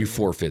don't think so. You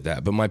forfeit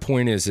that. But my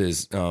point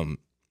is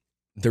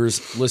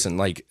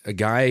like a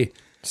guy.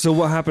 So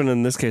what happened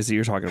in this case that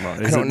you're talking about?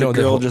 Is I don't know.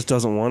 The girl just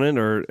doesn't want it,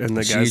 and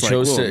the guy's she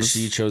chose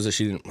it.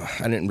 She didn't.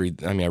 I didn't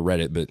read. I mean, I read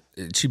it, but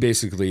she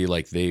basically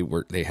like they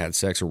had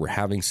sex or were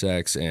having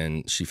sex,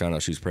 and she found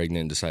out she was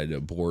pregnant and decided to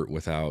abort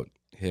without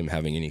him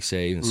having any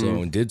say,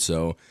 and did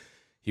so.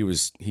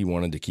 He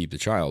wanted to keep the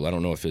child. I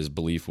don't know if his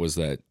belief was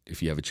that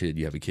if you have a kid,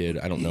 you have a kid.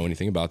 I don't know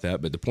anything about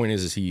that, but the point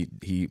is he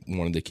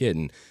wanted the kid.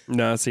 And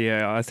I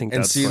think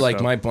that's like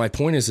up. my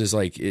point is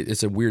like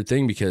it's a weird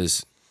thing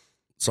because.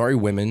 Sorry,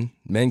 women.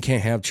 Men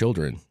can't have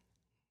children.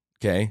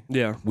 Okay.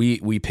 Yeah.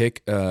 We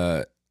pick.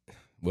 The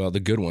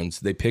good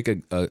ones. They pick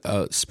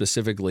a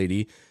specific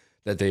lady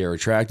that they are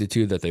attracted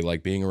to, that they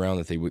like being around,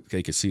 that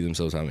they could see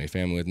themselves having a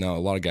family with. Now,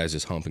 a lot of guys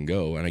just hump and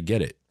go, and I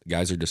get it.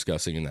 Guys are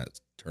discussing in that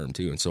term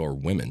too, and so are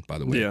women, by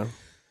the way. Yeah.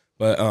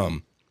 But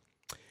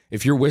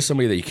if you're with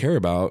somebody that you care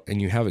about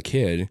and you have a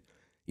kid,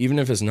 even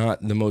if it's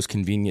not the most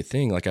convenient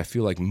thing, like I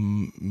feel like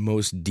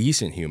most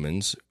decent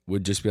humans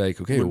would just be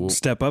like, okay, well,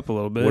 step up a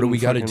little bit. What do we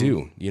got to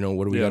do?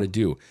 What do we got to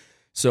do?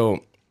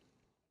 So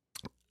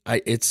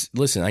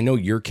listen, I know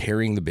you're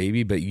carrying the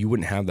baby, but you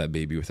wouldn't have that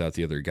baby without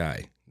the other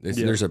guy.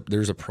 There's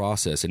a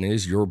process, and it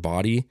is your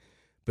body,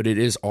 but it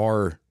is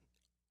our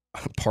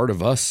part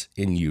of us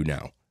in you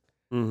now.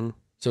 Mm-hmm.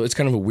 So it's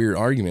kind of a weird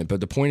argument, but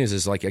the point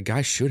is like a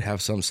guy should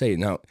have some say.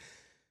 Now,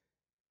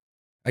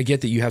 I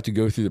get that you have to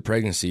go through the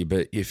pregnancy,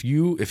 but if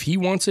he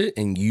wants it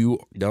and you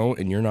don't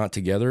and you're not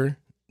together,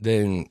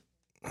 then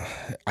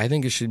I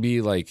think it should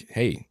be like,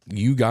 hey,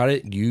 you got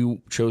it.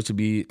 You chose to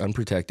be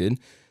unprotected,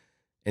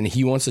 and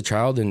he wants the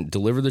child, then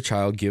deliver the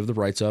child, give the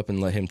rights up,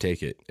 and let him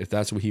take it if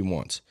that's what he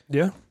wants.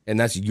 Yeah. And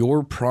that's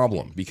your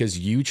problem because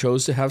you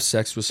chose to have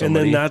sex with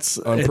somebody and then that's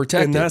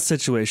unprotected. In that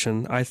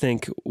situation, I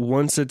think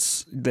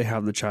once they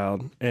have the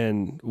child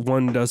and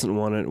one doesn't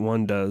want it,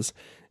 one does,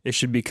 it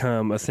should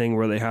become a thing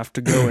where they have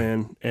to go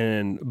in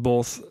and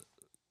both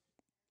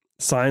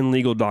sign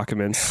legal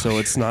documents. So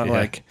it's not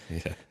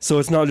so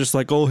it's not just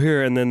like, oh,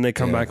 here. And then they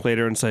come back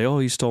later and say, oh,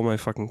 you stole my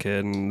fucking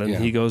kid. And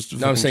then he goes to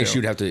No, I'm saying jail. she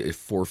would have to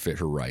forfeit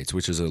her rights,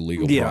 which is a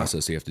legal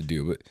process they have to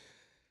do.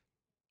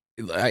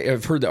 But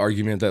I've heard the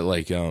argument that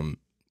like,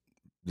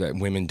 that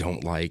women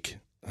don't like,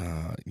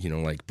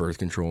 like birth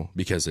control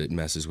because it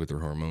messes with their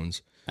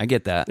hormones. I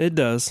get that. It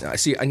does.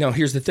 I know.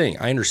 Here's the thing.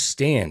 I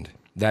understand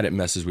that it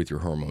messes with your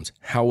hormones.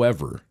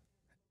 However,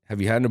 have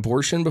you had an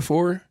abortion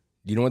before?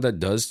 You know what that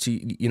does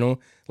to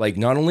like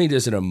not only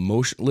does it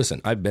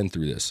listen, I've been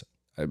through this,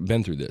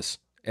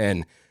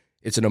 and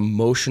it's an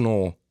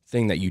emotional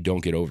thing that you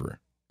don't get over.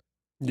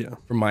 Yeah.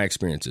 From my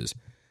experiences.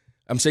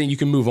 I'm saying you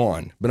can move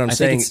on, but I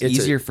think it's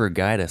easier for a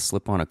guy to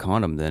slip on a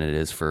condom than it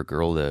is for a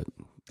girl to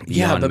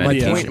be on but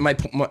medication.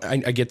 I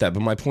get that,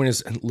 but my point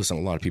is, listen,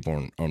 a lot of people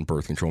are on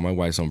birth control. My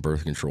wife's on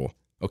birth control.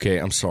 Okay,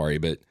 I'm sorry,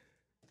 but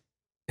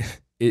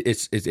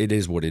it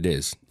is what it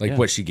is. Like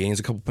what, she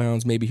gains a couple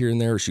pounds maybe here and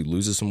there, or she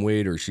loses some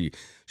weight, or she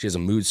has a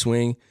mood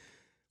swing.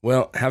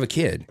 Well, have a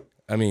kid.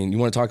 I mean, you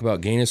want to talk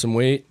about gaining some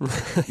weight?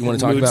 You want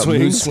to talk about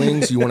mood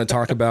swings? You want to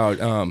talk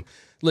about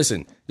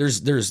listen,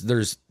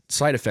 there's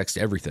side effects to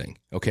everything,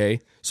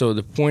 okay? So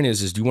the point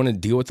is do you want to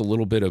deal with a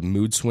little bit of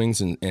mood swings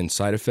and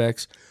side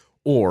effects,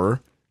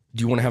 or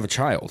do you want to have a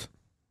child?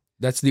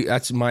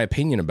 That's my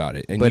opinion about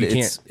it. And but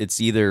you it's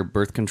either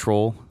birth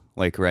control,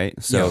 like, right?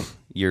 So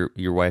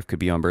your wife could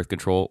be on birth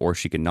control, or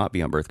she could not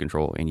be on birth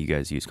control, and you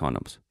guys use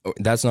condoms.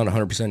 That's not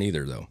 100%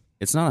 either, though.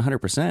 It's not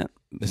 100%.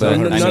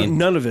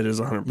 None of it is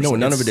 100%. No,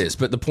 none of it is.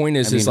 But the point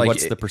is like,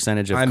 what's the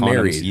percentage of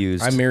condoms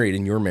used? I'm married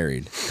and you're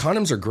married.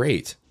 Condoms are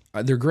great.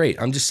 They're great.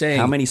 I'm just saying.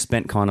 How many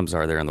spent condoms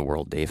are there in the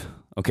world, Dave?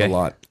 Okay, a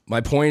lot. My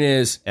point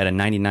is, at a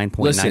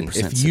 99.9%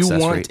 success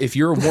rate. If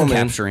you're a woman,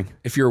 capturing.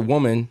 If you're a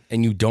woman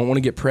and you don't want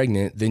to get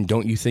pregnant, then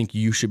don't you think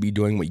you should be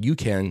doing what you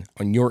can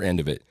on your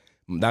end of it?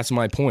 That's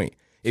my point.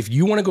 If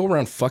you want to go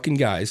around fucking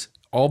guys,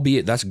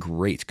 albeit that's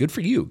great, good for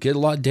you. Get a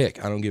lot of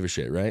dick. I don't give a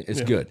shit. Right? It's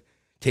good.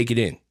 Take it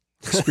in.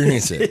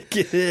 Experience it.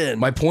 Take it in.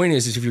 My point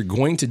is if you're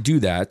going to do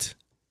that,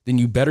 then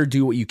you better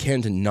do what you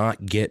can to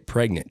not get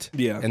pregnant.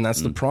 Yeah. And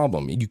that's the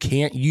problem. You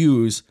can't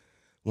use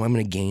well, I'm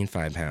going to gain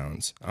 5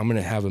 pounds. I'm going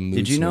to have a mood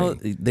Did you know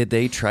swing. that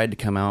they tried to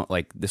come out,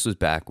 like, this was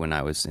back when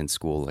I was in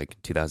school,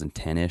 like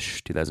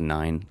 2010-ish,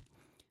 2009,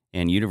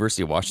 and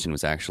University of Washington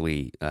was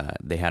actually,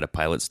 they had a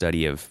pilot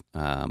study of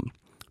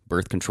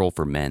birth control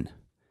for men.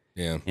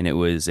 Yeah. And it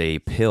was a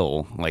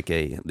pill,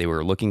 they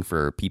were looking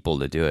for people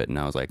to do it, and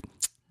I was like,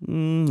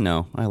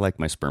 no, I like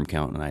my sperm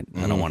count, and I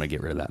don't want to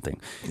get rid of that thing.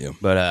 Yeah.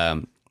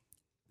 But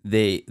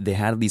they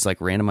had these, like,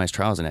 randomized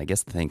trials, and I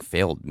guess the thing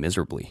failed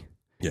miserably.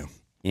 Yeah.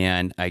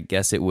 And I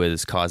guess it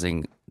was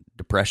causing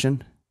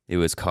depression. It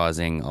was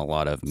causing a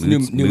lot of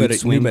New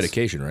swings.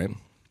 medication, right?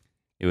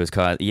 It was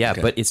okay.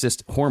 But it's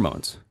just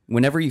hormones.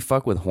 Whenever you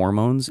fuck with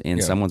hormones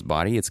in someone's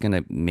body, it's going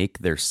to make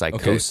their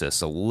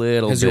psychosis a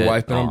little bit. Has your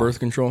wife been on birth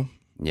control?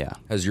 Yeah.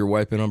 Has your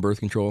wife been on birth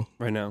control?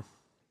 Right now.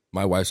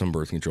 My wife's on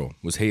birth control.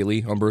 Was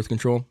Haley on birth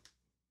control?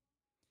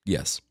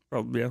 Yes.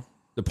 Probably, yeah.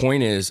 The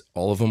point is,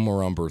 all of them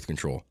were on birth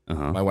control.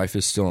 Uh-huh. My wife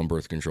is still on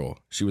birth control.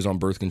 She was on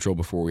birth control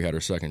before we had her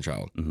second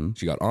child. Mm-hmm.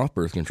 She got off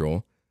birth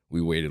control.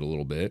 We waited a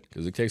little bit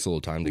because it takes a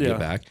little time to get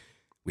back.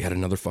 We had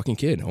another fucking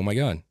kid. Oh my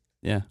God.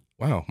 Yeah.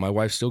 Wow. My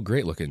wife's still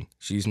great looking.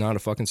 She's not a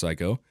fucking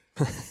psycho.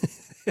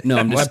 No,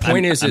 I'm just, my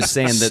point I'm is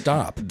saying that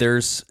stop.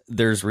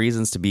 There's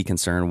reasons to be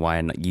concerned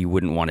why you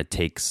wouldn't want to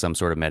take some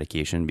sort of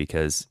medication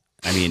because,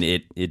 I mean,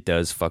 it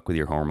does fuck with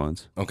your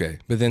hormones. Okay,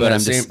 but then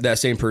that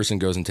same person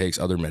goes and takes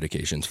other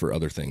medications for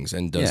other things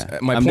and does. Yeah.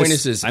 My I'm point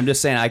just, is I'm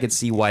just saying I could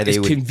see why they it's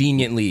would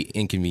conveniently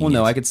inconvenient.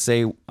 Well, no, I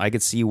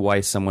could see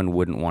why someone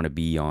wouldn't want to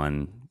be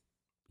on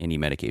any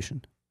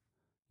medication.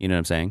 You know what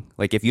I'm saying?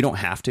 Like if you don't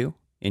have to,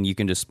 and you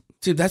can just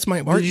see, that's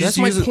my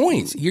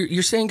point.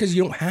 You're saying because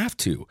you don't have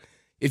to.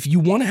 If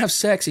you want to have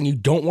sex and you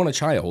don't want a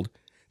child,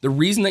 the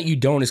reason that you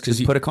don't is because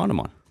you put a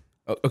condom on.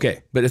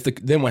 Okay, but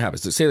then what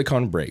happens? Say the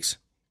condom breaks.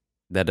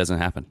 That doesn't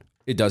happen.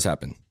 It does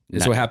happen.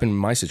 It's what happened in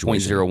my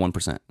situation.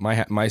 0.01%.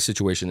 My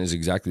situation is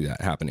exactly that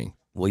happening.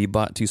 Well, you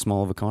bought too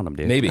small of a condom,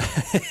 dude. Maybe.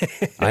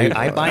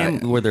 I buy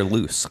them where they're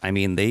loose. I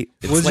mean,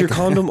 was your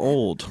condom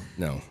old?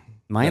 No.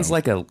 Mine's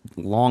like a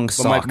long but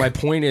sock. My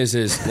point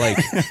is like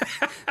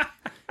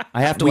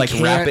I have to like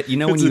wrap it. You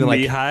know when you like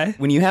knee-high?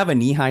 when you have a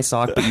knee-high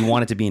sock, but you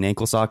want it to be an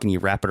ankle sock, and you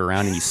wrap it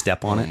around and you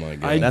step on it. my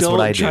God. I That's don't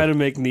what I try do. to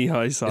make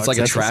knee-high socks. It's like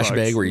a That's trash socks.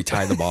 bag where you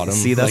tie the bottom.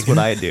 See, that's what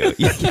I do.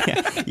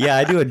 Yeah,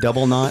 I do a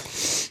double knot,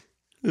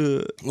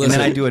 and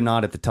then I do a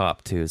knot at the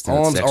top too. So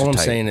all it's extra I'm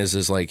tight. saying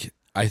is like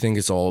I think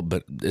it's all,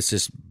 but it's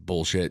just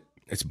bullshit.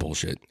 It's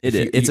bullshit.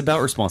 It's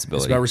about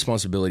responsibility. It's about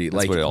responsibility.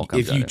 That's what it all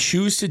comes if you down to.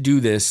 choose to do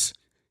this,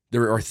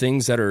 there are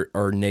things that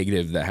are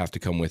negative that have to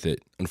come with it,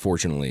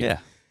 unfortunately. Yeah.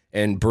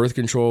 And birth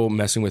control,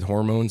 messing with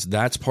hormones,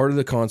 that's part of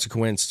the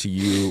consequence to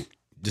you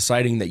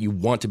deciding that you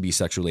want to be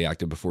sexually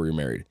active before you're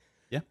married.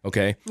 Yeah.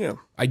 Okay? Yeah.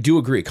 I do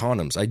agree.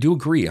 Condoms. I do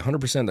agree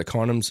 100% that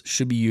condoms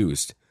should be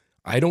used.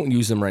 I don't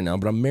use them right now,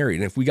 but I'm married.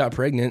 And if we got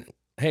pregnant,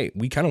 hey,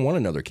 we kind of want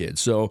another kid.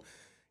 So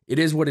it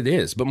is what it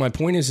is. But my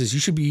point is you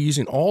should be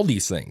using all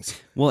these things.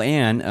 Well,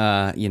 and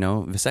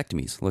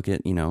vasectomies. Look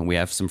at we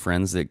have some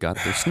friends that got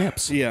their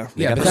snips. Yeah.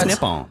 They got but their that's-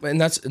 snip on.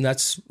 And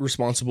that's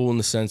responsible in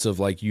the sense of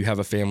like you have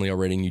a family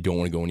already and you don't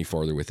want to go any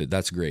farther with it.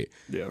 That's great.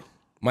 Yeah.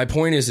 My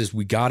point is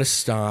we got to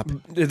stop.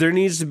 There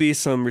needs to be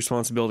some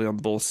responsibility on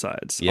both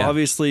sides. Yeah.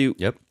 Obviously,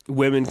 Yep.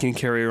 women can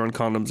carry around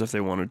condoms if they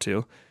wanted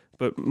to,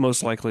 but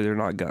most likely they're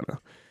not gonna.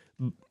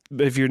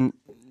 If you're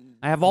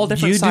I have all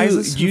different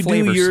sizes. and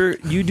flavors.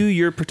 you do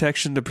your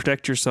protection to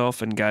protect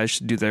yourself, and guys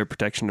should do their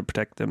protection to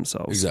protect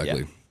themselves.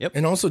 Exactly. Yeah. Yep.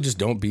 And also just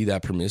don't be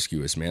that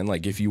promiscuous, man.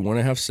 Like if you want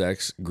to have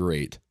sex,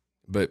 great.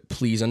 But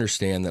please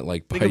understand that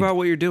like Think about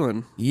what you're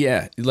doing.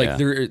 yeah, like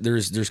Yeah.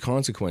 there's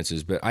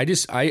consequences, but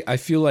I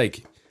feel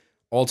like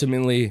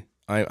ultimately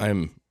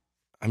I'm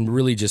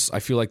really just I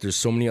feel like there's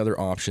so many other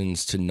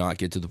options to not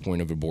get to the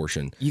point of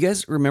abortion. You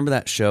guys remember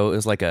that show? It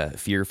was like a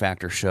Fear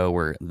Factor show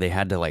where they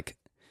had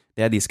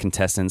these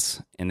contestants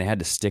and they had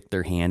to stick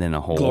their hand in a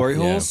hole. Glory Yeah,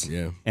 holes.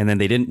 yeah. And then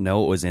they didn't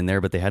know it was in there,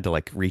 but they had to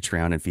like reach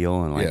around and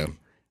feel. And like Yeah.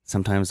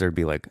 sometimes there'd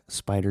be like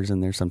spiders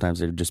in there. Sometimes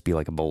there'd just be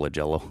like a bowl of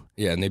Jello.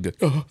 Yeah, and they'd be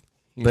oh.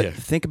 But Yeah.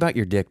 think about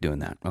your dick doing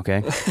that,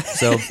 okay?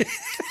 So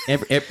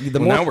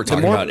Now we're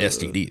talking about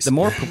STDs. The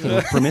more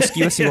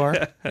promiscuous you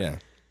are, yeah.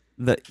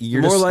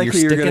 you're More likely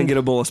you're going to sticking- get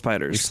a bowl of You're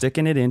spiders.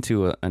 sticking it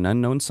into an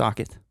unknown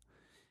socket,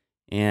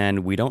 and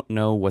we don't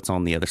know what's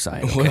on the other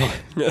side. Okay?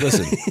 Well,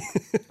 listen,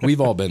 we've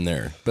all been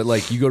there. But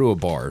like you go to a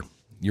bar,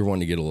 you're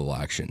wanting to get a little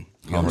action.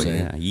 You know what I'm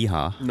saying? yeah,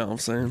 yeehaw. No, I'm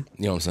saying.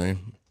 You know what I'm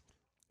saying?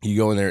 You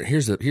go in there.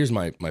 Here's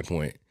my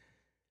point.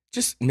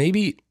 Just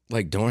maybe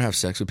like don't have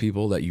sex with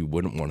people that you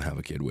wouldn't want to have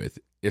a kid with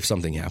if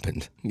something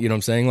happened. You know what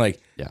I'm saying? Like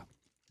Yeah.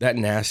 that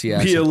nasty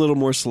ass. Be a little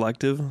more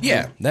selective.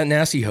 Yeah, that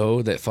nasty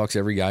hoe that fucks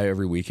every guy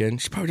every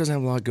weekend. She probably doesn't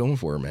have a lot going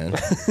for her, man.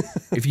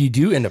 If you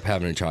do end up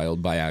having a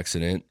child by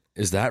accident,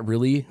 is that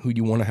really who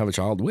you want to have a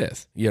child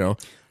with? You know,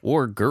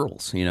 Or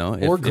girls,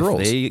 Or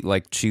girls. If they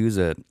like choose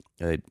a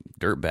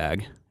dirt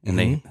bag and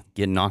they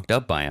get knocked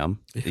up by them,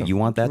 you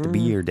want that to be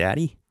your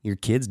daddy, your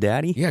kid's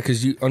daddy? yeah,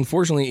 because you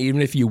unfortunately,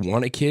 even if you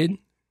want a kid,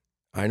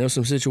 I know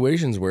some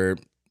situations where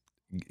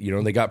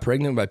they got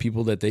pregnant by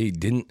people that they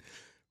didn't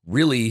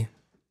really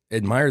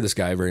admire this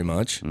guy very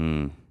much.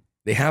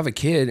 They have a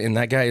kid, and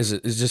that guy is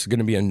just going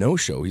to be a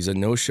no-show. He's a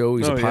no-show.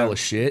 He's a pile of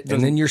shit.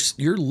 And then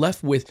you're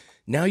left with,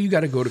 now you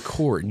got to go to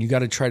court, and you got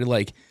to try to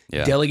like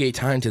delegate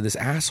time to this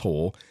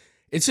asshole.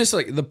 It's just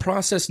like the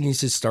process needs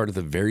to start at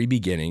the very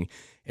beginning,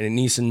 and it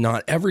needs to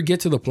not ever get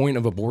to the point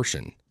of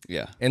abortion.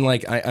 Yeah. And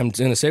like I'm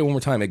going to say it one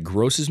more time, it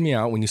grosses me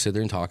out when you sit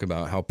there and talk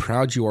about how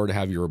proud you are to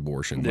have your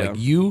abortion. Yeah. Like,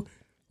 you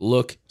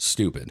look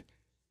stupid.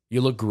 You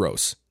look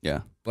gross.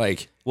 Yeah.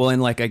 Like, well,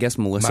 and like I guess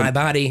Melissa, my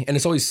body, and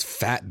it's always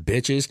fat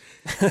bitches.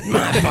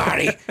 My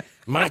body,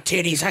 my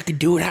titties. I can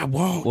do what I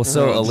want. well,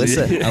 so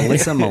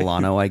Alyssa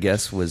Milano, I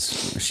guess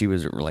she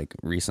was like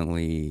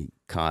recently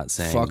caught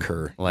saying, Fuck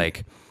her.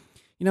 Like,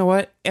 you know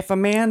what? If a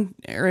man,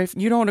 or if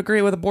you don't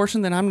agree with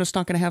abortion, then I'm just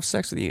not going to have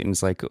sex with you. And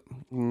it's like,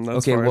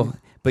 That's okay, fine. well,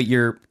 but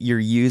you're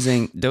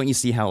using. Don't you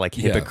see how like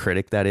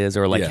hypocritic that is,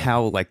 or like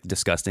how like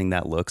disgusting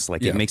that looks?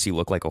 Like it makes you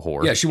look like a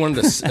whore. Yeah, she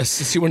wanted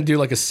to do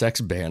like a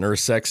sex ban or a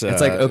sex. It's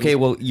like, okay,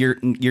 well, you're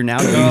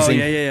now using.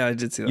 yeah, I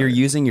did see that. You're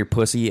using your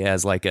pussy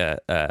as like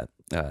a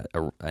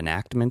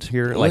enactment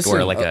here, like Listen,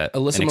 or like a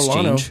Alyssa an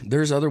Milano. exchange.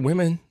 There's other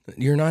women.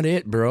 You're not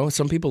it, bro.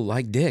 Some people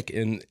like dick,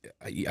 and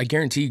I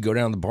guarantee you go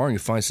down to the bar and you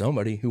find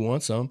somebody who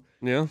wants some.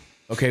 Yeah.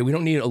 Okay, we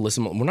don't need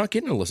Alyssa. We're not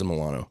getting Alyssa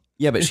Milano.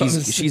 Yeah, but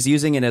she's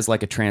using it as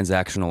like a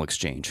transactional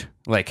exchange.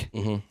 Like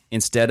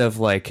instead of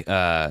like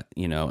I'm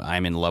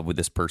in love with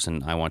this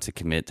person, I want to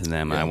commit to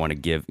them. I want to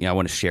give. I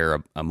want to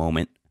share a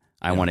moment.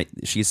 I want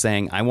to. She's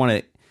saying I want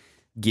to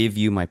give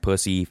you my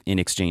pussy in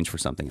exchange for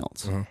something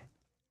else.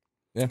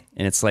 Yeah,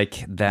 and it's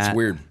like that. It's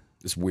weird.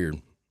 It's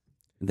weird.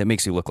 That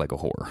makes you look like a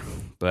whore.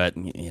 But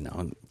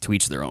to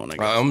each their own. I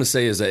guess. I'm gonna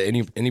say is that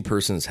any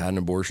person that's had an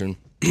abortion,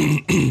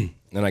 and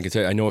I can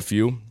tell you, I know a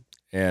few.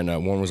 And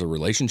one was a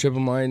relationship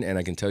of mine, and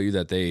I can tell you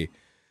that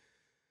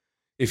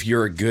if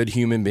you're a good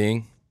human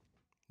being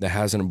that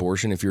has an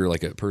abortion, if you're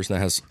like a person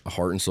that has a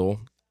heart and soul,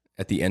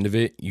 at the end of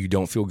it, you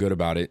don't feel good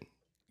about it.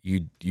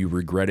 You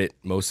regret it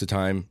most of the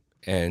time,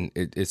 and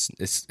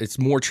it's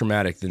more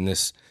traumatic than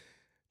this.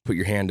 Put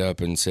your hand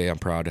up and say, "I'm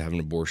proud to have an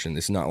abortion."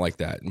 It's not like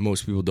that.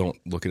 Most people don't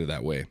look at it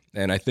that way,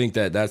 and I think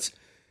that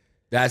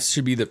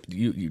should be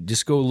you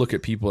just go look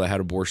at people that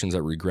had abortions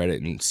that regret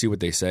it and see what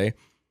they say.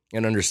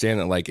 And understand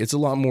that, like, it's a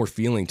lot more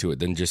feeling to it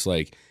than just,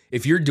 like,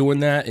 if you're doing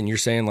that and you're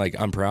saying, like,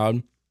 I'm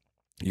proud,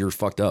 you're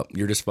fucked up.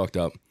 You're just fucked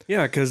up.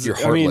 Yeah, because, you're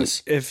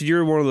heartless. If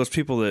you're one of those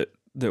people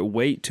that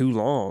wait too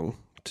long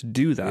to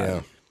do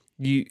that,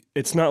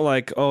 it's not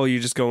like, oh, you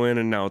just go in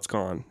and now it's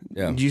gone.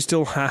 Yeah. You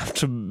still have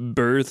to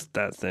birth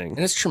that thing. And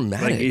it's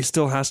traumatic. Like, it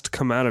still has to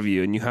come out of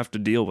you, and you have to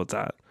deal with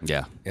that.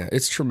 Yeah. Yeah,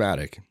 it's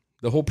traumatic.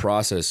 The whole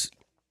process.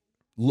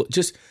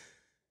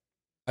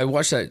 I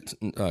watched that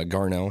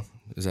Garnell.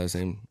 Is that his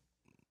name?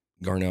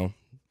 Garnell.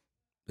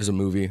 There's a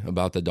movie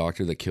about the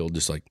doctor that killed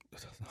just like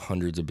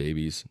hundreds of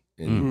babies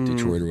in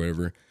Detroit or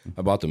whatever.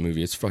 I bought the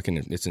movie. It's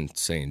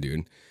insane,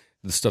 dude.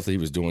 The stuff that he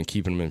was doing,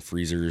 keeping them in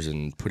freezers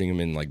and putting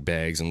them in like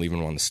bags and leaving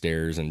them on the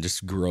stairs, and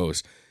just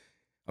gross.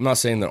 I'm not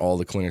saying that all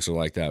the clinics are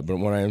like that, but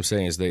what I am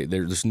saying is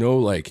there's no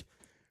like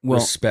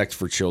respect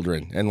for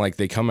children, and like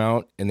they come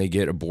out and they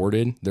get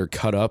aborted, they're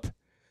cut up,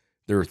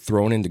 they're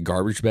thrown into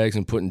garbage bags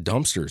and put in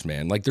dumpsters,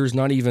 man. Like there's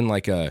not even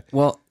like a...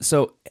 Well,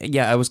 so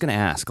yeah, I was going to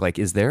ask, like,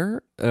 is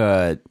there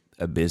a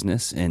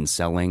business in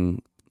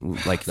selling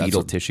like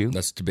fetal tissue?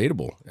 That's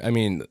debatable. I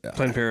mean...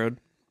 Planned Parenthood.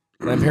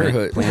 Planned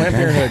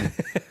Parenthood.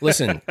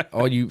 Listen,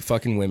 all you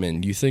fucking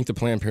women, you think the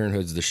Planned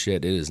Parenthood's the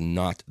shit. It is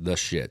not the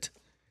shit.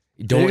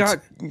 They got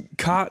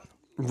caught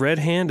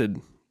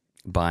red-handed.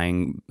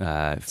 Buying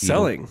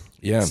selling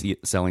fetal That's the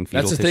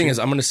tissue. thing is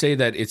I'm going to say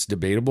that it's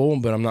debatable,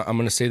 but I'm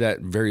going to say that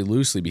very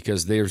loosely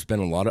because there's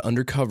been a lot of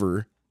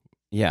undercover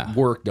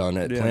work done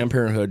at Planned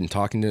Parenthood and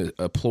talking to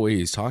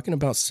employees, talking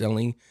about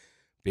selling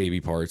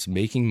baby parts,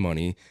 making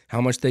money,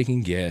 how much they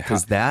can get.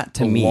 Because that,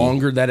 to the me,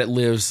 longer that it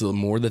lives, the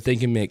more that they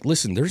can make.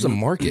 Listen, there's a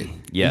market.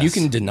 Yes. You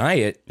can deny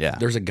it. Yeah.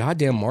 There's a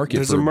goddamn market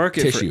There's for a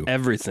market tissue. for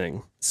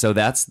everything. So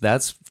that's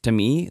to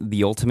me,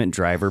 the ultimate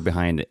driver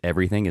behind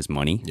everything is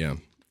money. Yeah.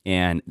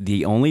 And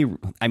the only,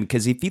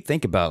 because if you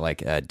think about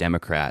like a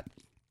Democrat,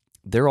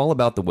 they're all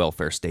about the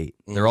welfare state.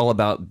 They're all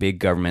about big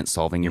government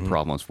solving your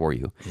problems for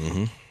you.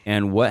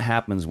 And what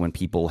happens when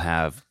people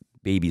have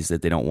babies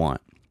that they don't want?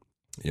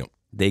 Yep.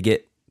 They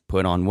get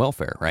put on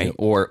welfare, right? Yep.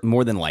 Or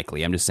more than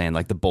likely, I'm just saying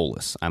like the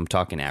bolus. I'm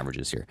talking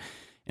averages here.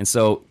 And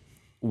so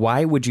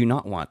why would you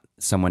not want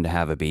someone to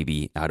have a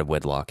baby out of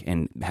wedlock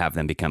and have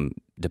them become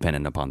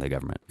dependent upon the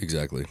government?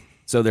 Exactly.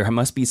 So there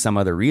must be some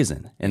other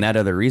reason. And that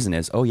other reason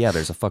is, oh yeah,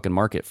 there's a fucking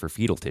market for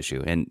fetal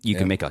tissue. And you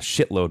can make a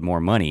shitload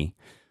more money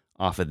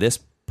off of this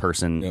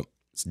person's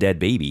dead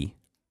baby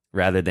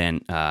rather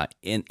than,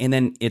 and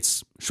then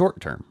it's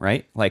short term,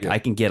 right? Like I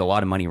can get a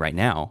lot of money right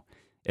now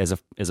as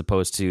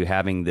opposed to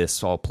having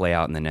this all play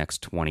out in the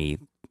next 20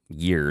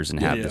 years and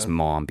have this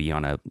mom be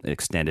on an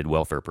extended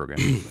welfare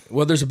program.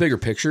 Well, there's a bigger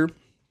picture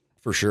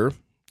for sure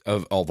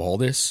of all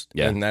this.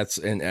 Yeah. And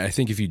I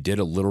think if you did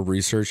a little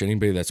research,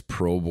 anybody that's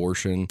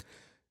pro-abortion,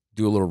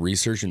 do a little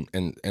research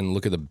and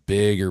look at the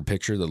bigger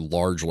picture, the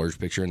large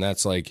picture. And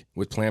that's like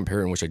with Planned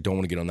Parenthood, which I don't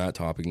want to get on that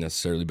topic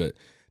necessarily, but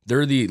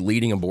they're the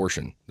leading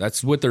abortion.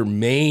 That's what their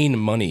main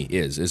money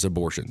is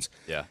abortions.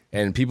 Yeah.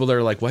 And people that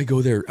are like, why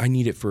go there? I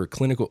need it for a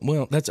clinical.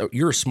 Well,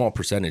 you're a small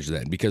percentage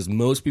then, because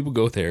most people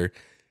go there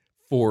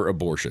for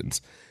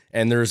abortions.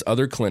 And there's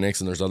other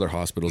clinics and there's other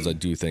hospitals that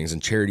do things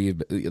and charity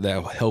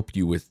that help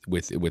you with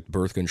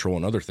birth control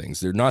and other things.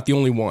 They're not the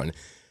only one.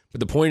 But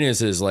the point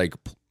is like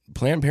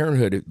Planned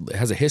Parenthood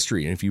has a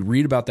history. And if you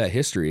read about that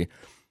history,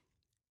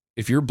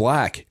 if you're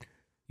black,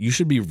 you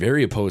should be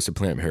very opposed to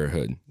Planned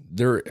Parenthood.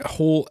 Their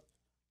whole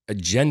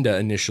agenda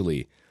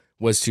initially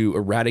was to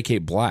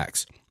eradicate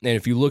blacks. And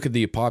if you look at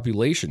the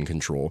population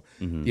control,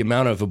 the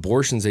amount of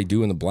abortions they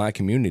do in the black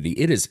community,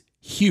 it is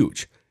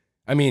huge.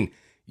 I mean,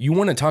 you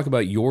want to talk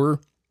about your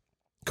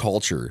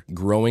culture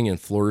growing and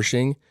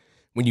flourishing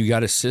when you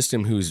got a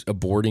system who's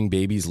aborting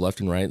babies left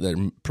and right that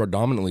are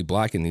predominantly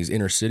black in these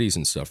inner cities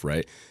and stuff,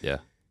 right? Yeah.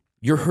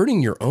 You're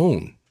hurting your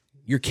own.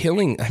 You're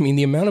killing. I mean,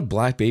 the amount of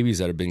black babies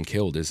that have been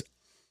killed is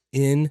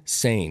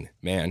insane,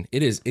 man.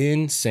 It is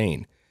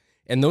insane.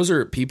 And those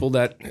are people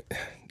that,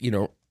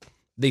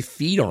 they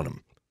feed on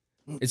them.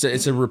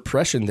 It's a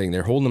repression thing.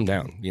 They're holding them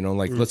down.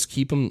 Like let's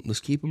keep them.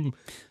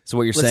 So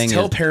what you're saying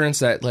tell is parents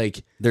that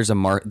like there's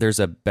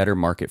a better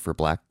market for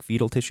black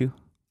fetal tissue?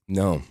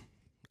 No,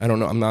 I don't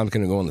know. I'm not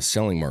going to go on the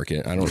selling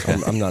market.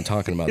 I'm not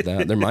talking about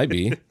that. There might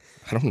be.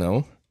 I don't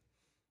know.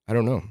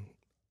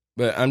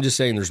 But I'm just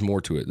saying there's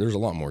more to it. There's a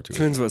lot more to it.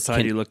 Depends what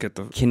side you look at.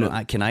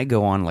 Can I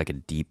go on like a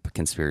deep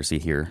conspiracy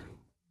here?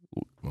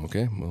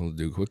 Okay, we'll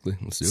do it quickly.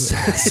 Let's do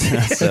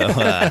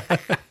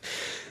it.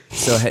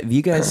 So have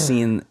you guys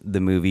seen the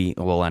movie?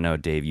 Well, I know,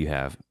 Dave, you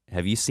have.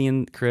 Have you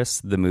seen,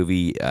 Chris, the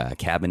movie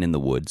Cabin in the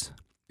Woods?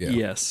 Yeah.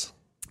 Yes.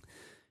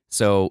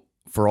 So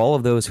for all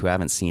of those who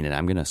haven't seen it,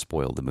 I'm going to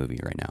spoil the movie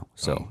right now.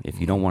 So if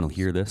you don't want to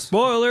hear this.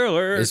 Spoiler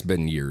alert. It's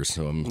been years.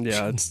 So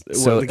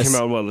it came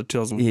out in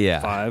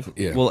 2005?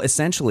 Yeah. Well,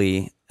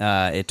 essentially,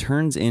 it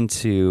turns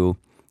into,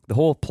 the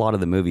whole plot of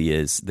the movie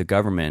is the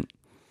government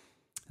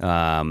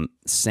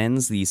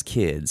sends these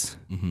kids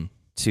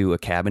to a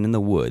cabin in the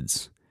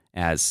woods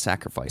as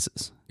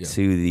sacrifices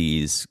to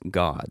these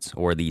gods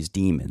or these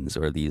demons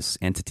or these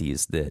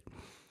entities that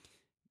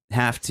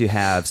have to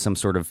have some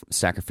sort of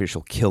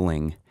sacrificial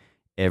killing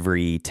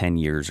every 10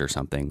 years or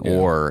something. Yeah.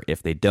 Or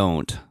if they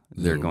don't,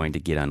 they're going to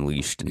get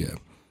unleashed. And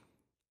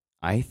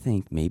I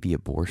think maybe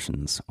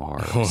abortions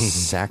are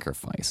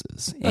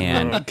sacrifices.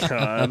 And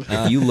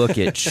if you look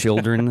at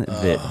children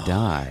that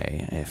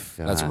die,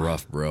 that's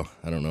rough, bro.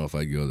 I don't know if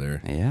I'd go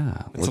there.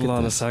 Yeah. It's a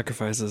lot of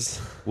sacrifices.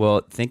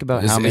 Well, think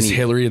about how many. Is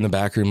Hillary in the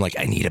back room like,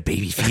 I need a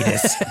baby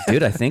fetus?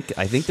 Dude, I think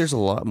there's a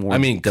lot more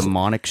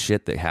demonic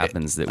shit that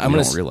happens that we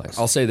don't realize.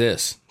 I'll say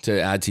this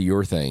to add to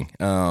your thing.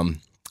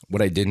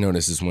 What I did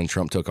notice is when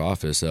Trump took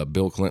office,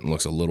 Bill Clinton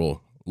looks a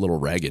little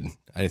ragged.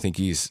 I think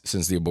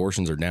since the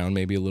abortions are down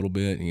maybe a little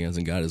bit, he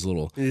hasn't got his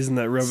little. Isn't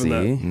that rubbing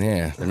that?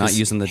 Yeah, they're not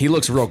using the. He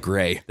looks real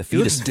gray. The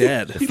fetus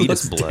dead. The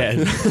fetus blood.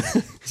 Dead.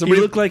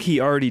 Somebody looked like he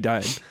already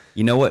died.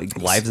 You know what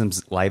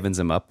livens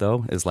him up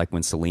though is like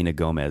when Selena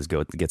Gomez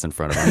gets in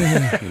front of him,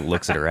 and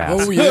looks at her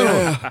ass. Oh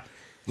yeah.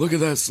 Look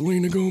at that,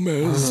 Selena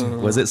Gomez.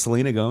 Was it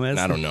Selena Gomez?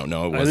 I don't know.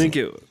 No, it wasn't. I think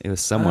it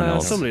was someone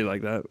else. Somebody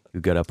like that. Who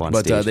got up on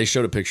stage. But they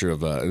showed a picture of,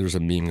 there's a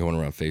meme going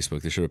around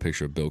Facebook. They showed a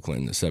picture of Bill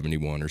Clinton at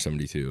 71 or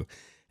 72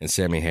 and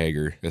Sammy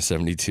Hagar at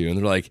 72. And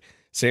they're like,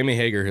 Sammy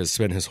Hagar has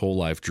spent his whole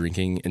life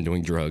drinking and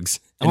doing drugs.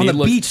 And on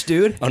the beach,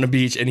 dude. On a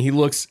beach. And he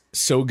looks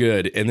so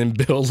good. And then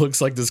Bill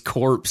looks like this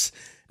corpse.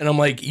 And I'm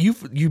like,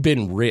 you've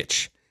been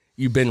rich.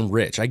 You've been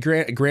rich.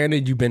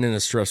 Granted, you've been in a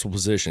stressful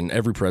position.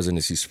 Every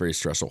presidency is very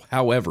stressful.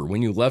 However,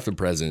 when you left the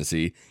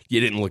presidency, you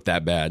didn't look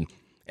that bad.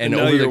 And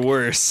now you're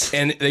worse.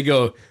 And they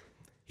go,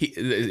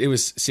 it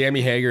was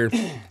Sammy Hagar,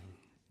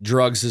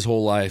 drugs his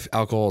whole life,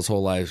 alcohol his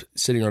whole life,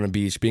 sitting on a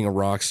beach, being a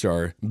rock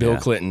star. Bill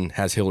Clinton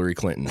has Hillary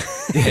Clinton.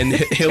 And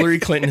Hillary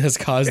Clinton has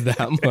caused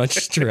that much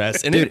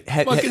stress. And dude,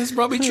 fucking is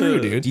probably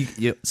true,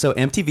 dude. So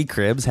MTV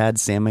Cribs had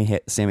Sammy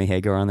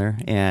Hagar on there.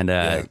 And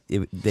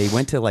they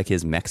went to like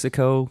his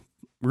Mexico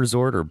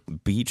resort or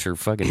beach or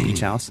fucking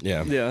beach house.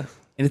 Yeah.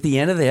 And at the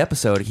end of the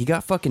episode, he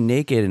got fucking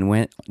naked and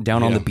went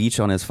down on the beach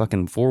on his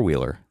fucking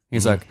four-wheeler.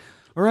 He's like,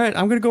 all right,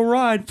 I'm going to go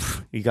ride.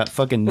 He got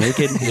fucking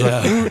naked.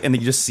 And then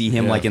you just see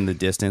him like in the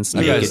distance.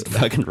 Naked,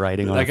 fucking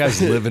riding on that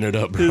guy's living it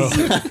up, bro.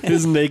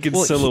 His naked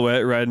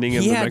silhouette riding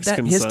in the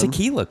Mexican his sun.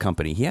 tequila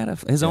company. He had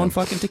his own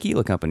fucking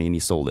tequila company and he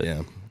sold it.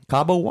 Yeah.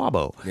 Cabo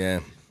Wabo. Yeah.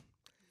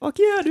 Fuck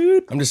yeah,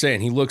 dude. I'm just saying,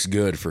 he looks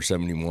good for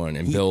 71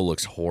 and Bill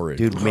looks horrid.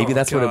 Dude, maybe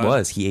that's what it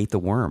was. He ate the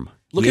worm.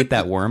 He ate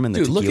that worm in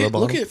the tequila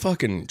bottle. Look at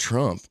fucking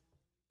Trump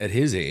at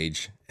his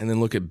age, and then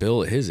look at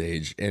Bill at his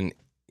age, and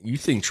you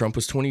think Trump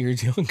was 20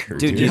 years younger.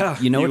 Dude,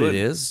 you know what it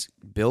is?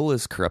 Bill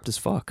is corrupt as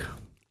fuck.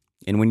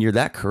 And when you're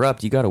that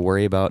corrupt, you got to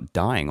worry about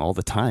dying all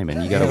the time,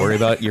 and you got to worry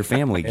about your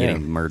family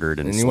getting murdered.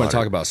 And you want to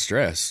talk about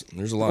stress.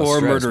 There's a lot of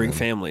stress. Or murdering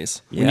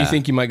families. When you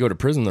think you might go to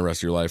prison the rest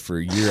of your life for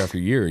year after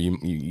year,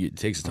 it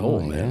takes a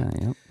toll, man.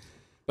 Yeah.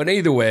 But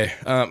either way,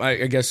 I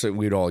guess that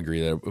we'd all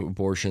agree that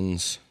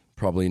abortions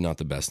probably not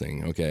the best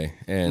thing. Okay,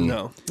 and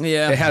No.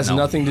 Yeah, it has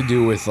nothing to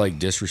do with like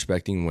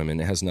disrespecting women.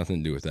 It has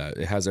nothing to do with that.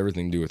 It has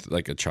everything to do with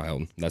like a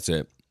child. That's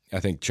it. I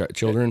think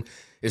children,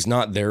 it's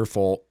not their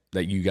fault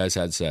that you guys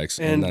had sex,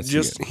 And that's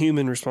just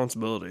human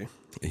responsibility.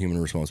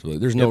 human responsibility.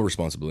 There's no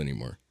responsibility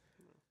anymore.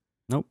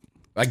 Nope.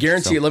 I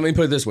guarantee. Let me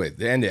put it this way: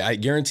 I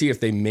guarantee if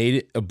they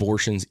made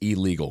abortions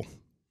illegal,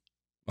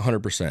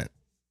 100%,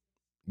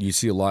 you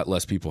see a lot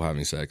less people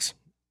having sex.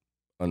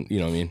 You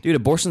know what I mean? Dude,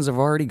 abortions have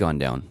already gone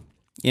down.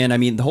 And I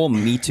mean, the whole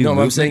Me Too No,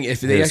 movement. I'm saying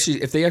if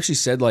they actually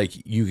said like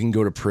you can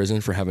go to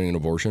prison for having an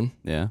abortion.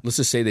 Yeah. Let's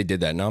just say they did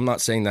that. Now I'm not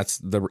saying that's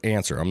the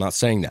answer. I'm not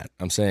saying that.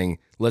 I'm saying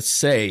let's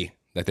say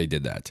that they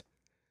did that.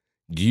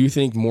 Do you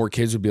think more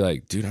kids would be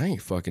like, dude, I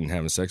ain't fucking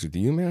having sex with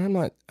you, man.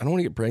 I don't want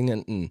to get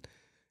pregnant and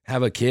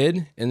have a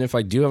kid. And if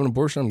I do have an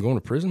abortion, I'm going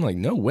to prison. Like,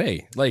 no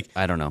way. Like,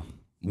 I don't know.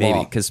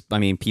 Maybe because I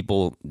mean,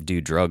 people do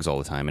drugs all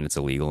the time and it's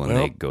illegal, and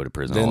they go to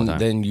prison all the time.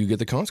 Then you get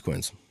the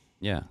consequence.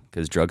 Yeah,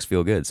 because drugs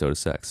feel good, so does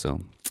sex.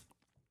 So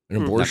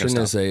an abortion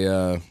is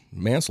a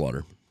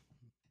manslaughter.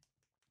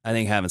 I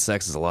think having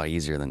sex is a lot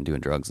easier than doing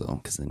drugs, though,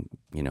 because then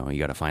you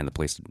got to find the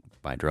place to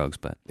buy drugs.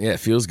 But yeah, it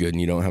feels good, and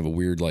you don't have a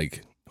weird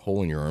like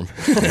hole in your arm.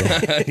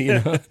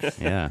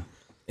 Yeah.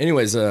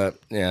 Anyways,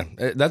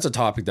 that's a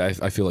topic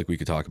that I feel like we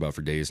could talk about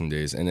for days and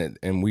days,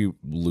 and we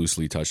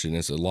loosely touched it. And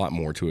it's a lot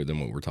more to it than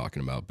what we're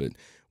talking about, but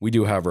we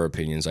do have our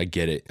opinions. I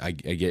get it. I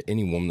get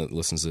any woman that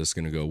listens to this is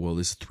going to go, well,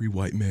 this is 3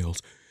 white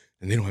males,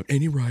 and they don't have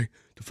any right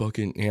to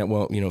fucking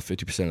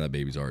 50% of that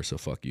baby's ours, so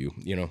fuck you.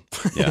 Yeah.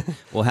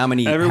 Well,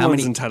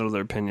 Everyone's entitled to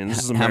their opinion.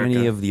 This is how America.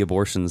 many of the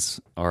abortions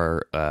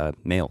are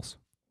males?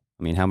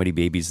 I mean, how many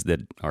babies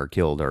that are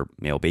killed are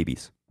male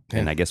babies? Yeah.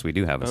 And I guess we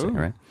do have a say,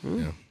 right?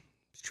 Yeah,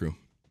 it's true.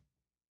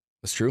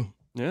 That's true.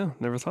 Yeah,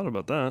 never thought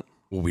about that.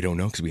 Well, we don't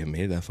know because we haven't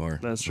made it that far.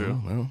 That's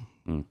true.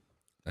 Well,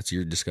 that's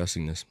your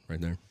disgustingness right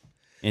there.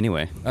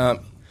 Anyway,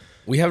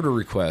 we have a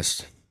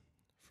request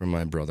from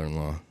my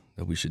brother-in-law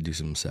that we should do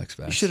some sex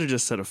facts. You should have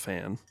just said a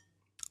fan.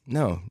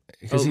 No,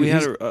 because We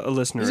had a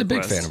listener he's a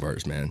request. big fan of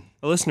ours, man.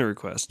 A listener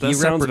request. That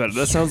sounds better.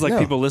 That sounds like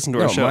people listen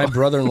to our show. My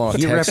brother-in-law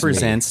he texted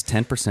represents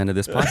 10% of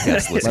this podcast me.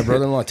 listeners. My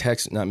brother-in-law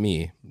texted, not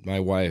me, my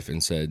wife,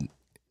 and said,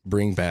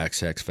 bring back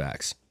sex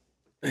facts.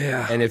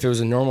 Yeah. And if it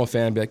was a normal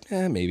fan, I'd be like,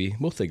 maybe.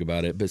 We'll think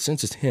about it. But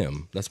since it's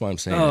him, that's why I'm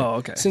saying Oh, it.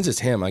 okay. Since it's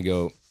him, I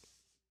go,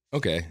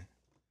 okay.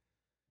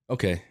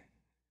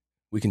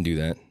 We can do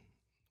that.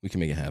 We can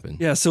make it happen.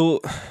 Yeah,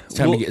 so It's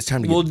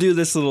time to we'll get... do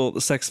this little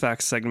sex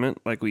facts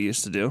segment like we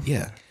used to do.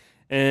 Yeah.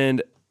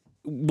 And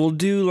we'll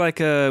do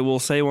we'll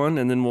say one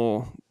and then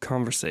we'll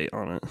conversate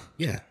on it.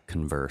 Yeah.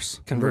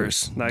 Converse. I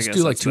Let's guess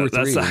do like that's 2 or 3.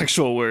 That's the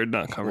actual word,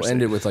 not conversation.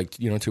 We'll end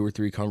it with 2 or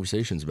 3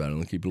 conversations about it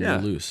and keep it a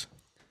little loose.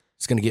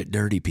 It's going to get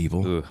dirty,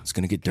 people. Ooh. It's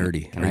going to get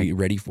dirty. Are you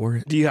ready for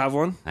it? Do you have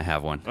one? I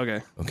have one.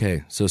 Okay.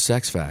 Okay, so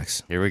sex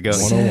facts. Here we go.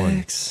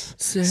 101.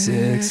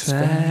 Sex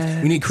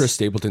facts. We need Chris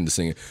Stapleton to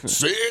sing it.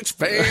 Sex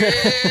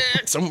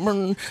facts. That's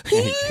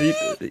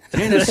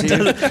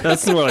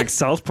the more like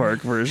South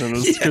Park version.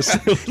 Of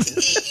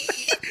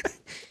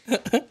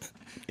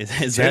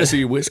Is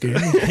Tennessee whiskey.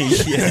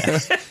 Yeah.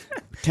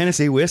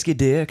 Tennessee whiskey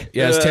dick.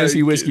 Yeah, it's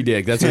Tennessee whiskey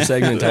dick. That's our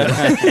segment title.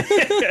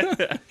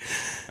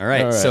 All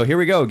right, so here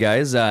we go,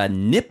 guys.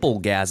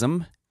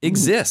 Nipplegasm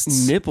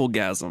exists,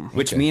 Nipplegasm.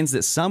 which means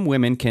that some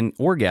women can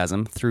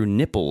orgasm through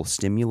nipple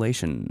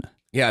stimulation.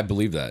 Yeah, I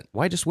believe that.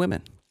 Why just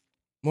women?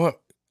 Well,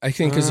 I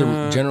think because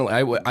they're generally,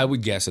 I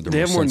would guess that they're They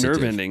more have more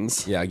sensitive. nerve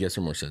endings. Yeah, I guess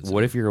they're more sensitive.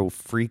 What if you're a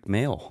freak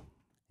male?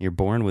 You're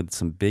born with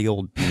some big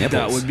old nipples.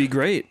 That would be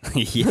great.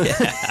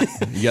 Yeah.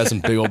 You got some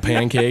big old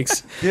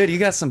pancakes. Dude, you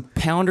got some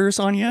pounders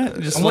on you?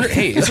 Just I wonder,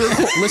 hey,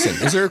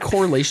 is there a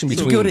correlation you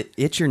between... go to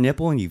itch your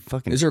nipple and you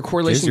fucking... Is there a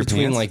correlation jizz your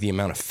between pants? like the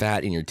amount of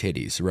fat in your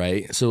titties,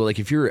 right? So like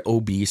if you're an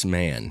obese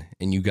man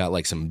and you got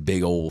like some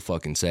big old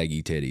fucking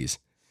saggy titties,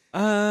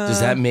 does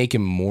that make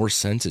him more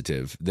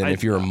sensitive than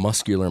if you're a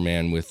muscular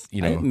man with,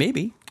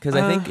 maybe, because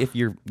I think if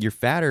you're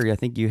fatter, I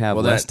think you have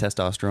less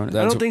testosterone.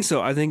 I don't think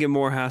so. I think it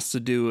more has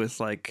to do with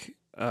like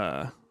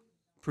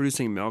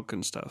producing milk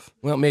and stuff.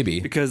 Well, maybe.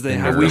 Because they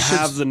have to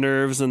have the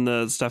nerves and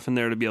the stuff in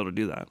there to be able to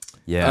do that.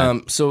 Yeah.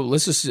 So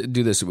let's just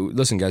do this.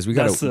 Listen, guys, we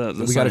got That's the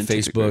we got a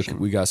scientific Facebook. version.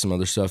 We got some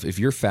other stuff. If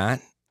you're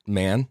fat,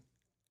 man,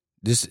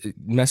 just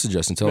message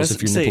us and tell us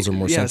if your nipples are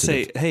more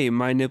sensitive. Say, hey,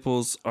 my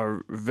nipples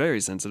are very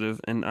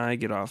sensitive and I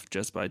get off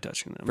just by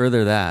touching them.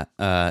 Further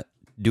that,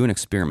 do an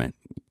experiment.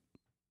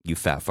 You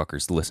fat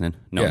fuckers listening.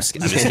 No, Yeah. I'm just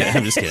kidding.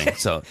 I'm just kidding.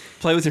 So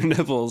Play with your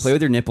nipples. play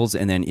with your nipples,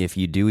 and then if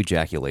you do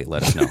ejaculate,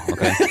 let us know,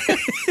 okay?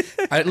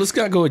 Let's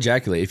not go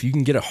ejaculate. If you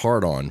can get a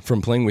hard on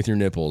from playing with your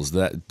nipples,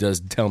 that does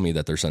tell me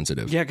that they're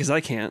sensitive. Yeah, because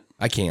I can't.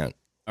 I can't.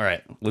 All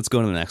right, let's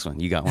go to the next one.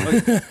 You got one?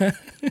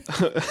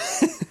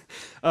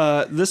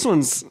 This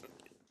one's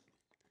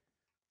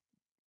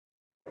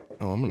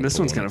This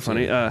one's kind of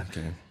funny.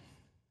 Okay.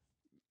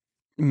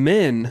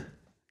 Men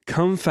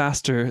come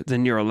faster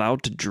than you're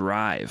allowed to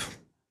drive.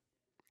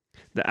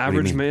 The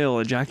average mean? male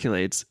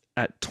ejaculates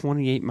at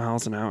 28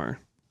 miles an hour.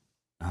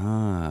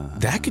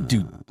 That could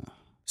do.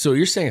 So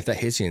you're saying if that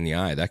hits you in the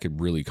eye, that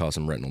could really cause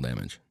some retinal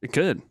damage. It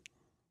could.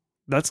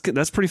 That's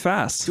pretty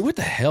fast. Dude, what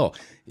the hell?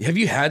 Have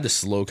you had the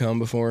slow cum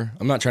before?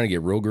 I'm not trying to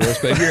get real gross,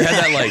 but have you ever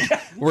had that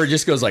like where it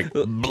just goes like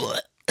bleh?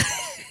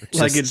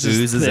 Like it just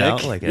oozes thick.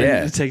 out like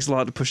Yeah. It takes a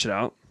lot to push it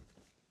out.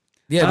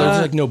 Yeah,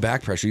 there's like no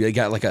back pressure. You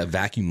got like a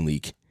vacuum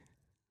leak.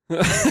 I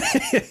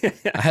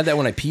had that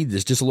when I peed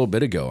this just a little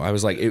bit ago. I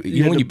was like,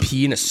 you know when you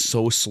pee and it's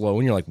so slow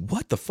and you're like,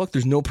 what the fuck?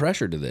 There's no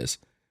pressure to this.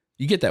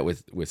 You get that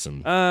with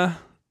some. I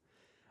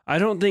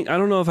don't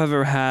know if I've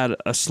ever had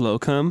a slow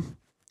cum.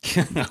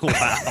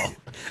 Wow.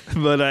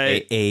 But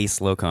a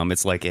slow cum.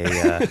 It's like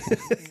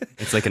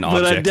it's like an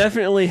but object. I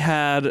definitely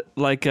had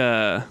like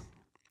the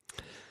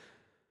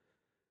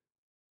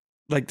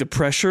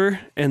pressure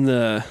and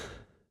the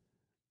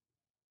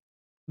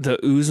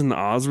ooze and the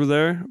ahs were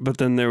there, but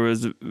then there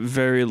was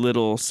very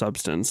little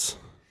substance.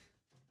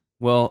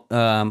 Well,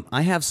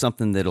 I have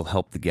something that'll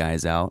help the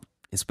guys out,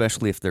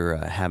 especially if they're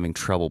having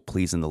trouble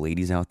pleasing the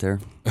ladies out there.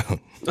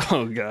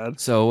 Oh God!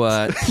 So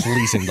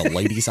pleasing the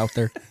ladies out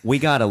there. we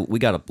got a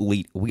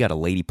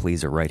lady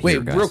pleaser right Wait,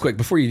 here, guys. real quick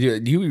before you do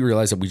it, do you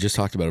realize that we just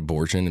talked about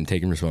abortion and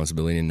taking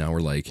responsibility, and now we're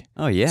like,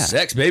 Oh yeah.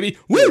 sex, baby.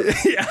 Woo!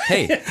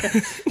 Hey,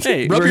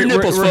 Hey, Rub your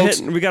nipples,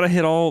 folks. We got to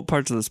hit all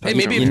parts of the Hey, spectrum.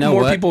 maybe if You know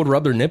more what? people would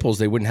rub their nipples,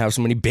 they wouldn't have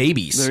so many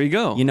babies. There you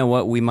go. you know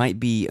what? We might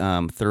be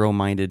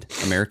thorough-minded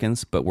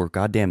Americans, but we're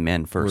goddamn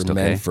men first. We're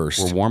okay? men first.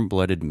 We're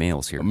warm-blooded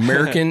males here.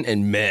 American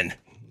and men.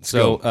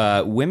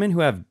 So women who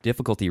have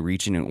difficulty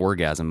reaching an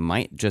orgasm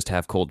might just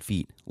have cold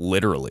feet,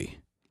 literally.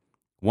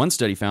 One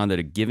study found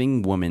that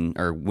giving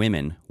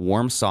women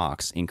warm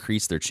socks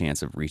increased their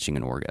chance of reaching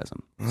an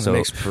orgasm. So that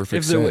makes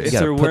perfect if they're, sense. if You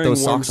gotta they're put wearing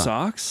those warm socks on.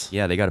 socks,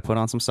 Yeah, they got to put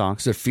on some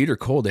socks. If their feet are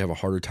cold, they have a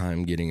harder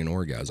time getting an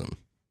orgasm.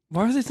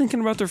 why are they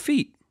thinking about their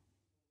feet?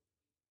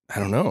 I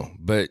don't know,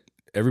 but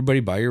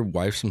everybody buy your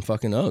wife some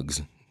fucking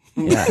Uggs.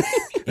 Yeah,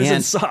 It's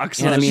in socks.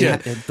 And not I mean,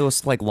 shit.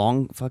 those like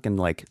long fucking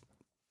like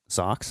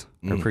socks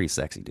are pretty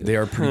sexy, dude. They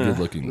are pretty good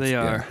looking. They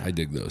Yeah, are. I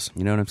dig those.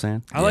 You know what I'm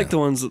saying? I like the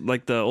ones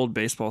like the old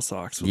baseball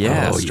socks with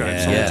Yeah, the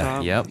stripes on the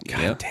top. Yep. God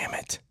Yep. damn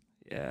it.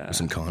 Yeah. With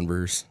some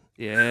Converse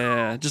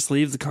Yeah. Just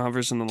leave the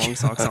Converse and the long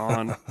socks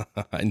on.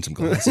 and some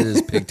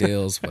glasses,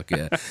 pigtails. Fuck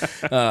yeah.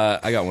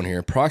 I got one here.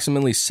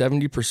 Approximately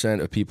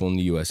 70% of people in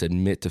the U.S.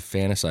 admit to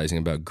fantasizing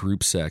about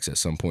group sex at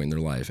some point in their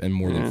life, and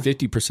more than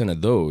 50%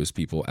 of those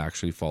people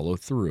actually follow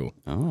through.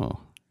 Oh,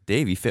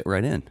 Dave, you fit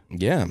right in.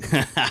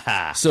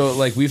 Yeah. So,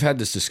 like, we've had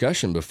this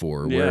discussion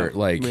before where,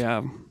 like, we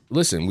have.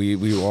 listen,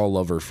 we all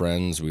love our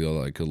friends. We all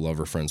like love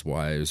our friends'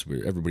 wives.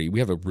 We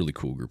have a really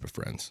cool group of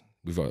friends.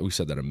 We've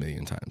said that a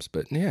million times.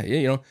 But yeah,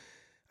 you know,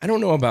 I don't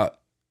know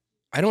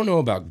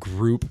about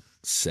group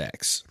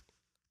sex.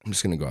 I'm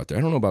just gonna go out there.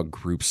 I don't know about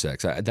group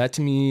sex. That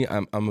to me,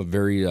 I'm a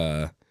very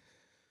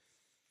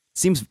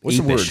Seems what's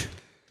the apish.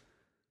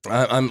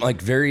 word? I'm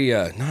like very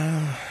I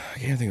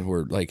can't think of the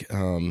word. Like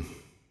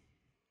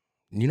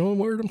you know what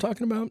word I'm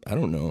talking about? I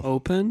don't know.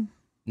 Open?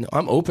 No,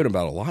 I'm open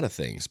about a lot of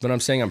things, but I'm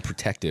saying I'm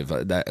protective.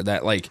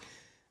 That like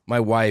my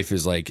wife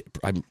is like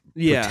I'm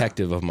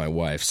protective of my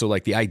wife. So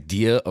like the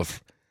idea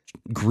of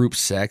group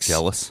sex,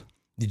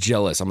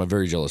 Jealous. I'm a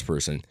very jealous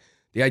person.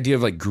 The idea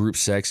of like group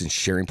sex and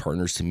sharing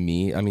partners to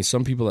me, I mean,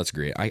 some people that's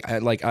great. I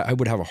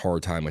would have a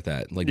hard time with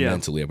that. Like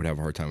mentally, I would have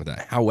a hard time with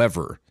that.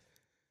 However,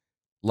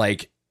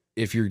 like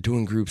if you're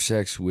doing group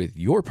sex with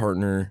your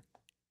partner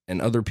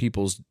and other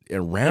people's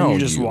around, And you're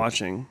just you,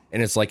 watching.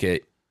 and it's like a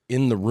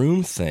in the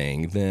room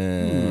thing,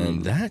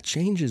 then that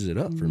changes it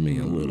up for me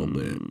a little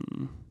bit.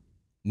 You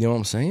know what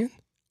I'm saying?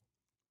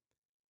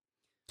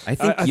 I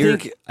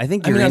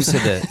think you're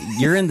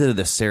into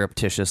the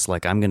surreptitious,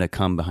 like I'm gonna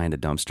come behind a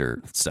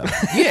dumpster stuff.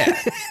 Yeah.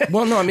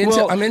 Well, no, I'm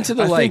into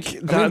the I like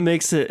think that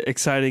makes it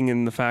exciting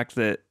in the fact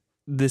that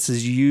this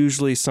is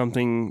usually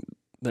something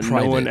that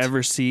no one Private.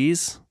 ever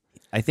sees.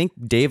 I think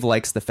Dave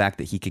likes the fact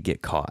that he could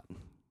get caught.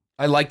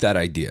 I like that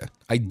idea.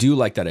 I do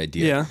like that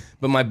idea. Yeah.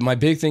 But my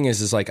big thing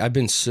is like I've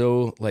been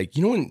so like,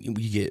 you know when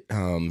we get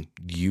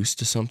used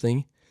to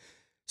something?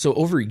 So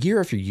over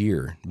year after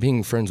year,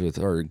 being friends with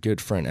our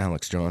good friend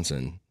Alex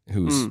Johnson,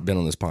 who's been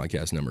on this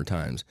podcast a number of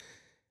times,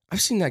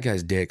 I've seen that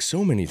guy's dick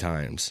so many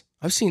times.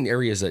 I've seen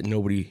areas that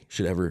nobody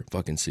should ever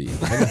fucking see.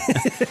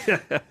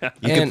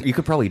 You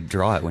could probably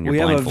draw it when you're We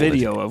have a blindfolded.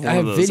 video of one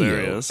of those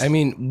areas. I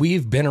mean,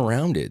 we've been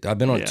around it. I've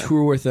been on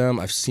tour with them.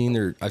 I've seen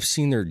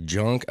their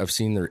junk. I've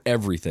seen their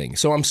everything.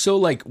 So I'm so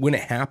like when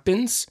it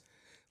happens,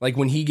 like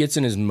when he gets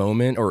in his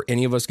moment, or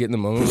any of us get in the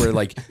moment where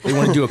like they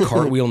want to do a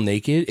cartwheel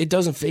naked, it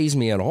doesn't faze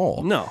me at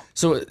all. No.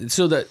 So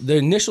the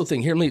initial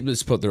thing here,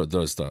 let's put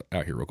those stuff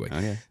out here real quick.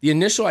 Okay. The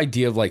initial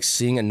idea of like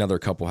seeing another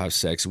couple have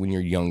sex when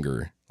you're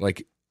younger,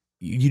 like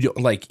you don't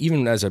like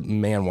even as a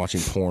man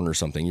watching porn or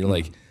something, you're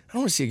like, I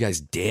don't want to see a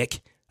guy's dick.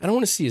 I don't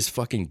want to see his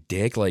fucking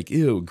dick. Like,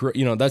 ew,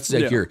 you know, that's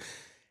like your.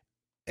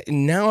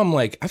 Now I'm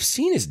like, I've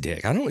seen his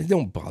dick. It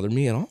don't bother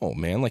me at all,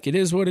 man. Like it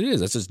is what it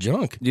is. That's just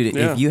junk. Dude,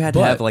 Yeah. if you had to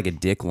But- have like a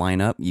dick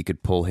lineup, you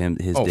could pull his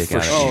dick for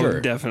out. sure. Of Oh,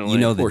 Sure. definitely. You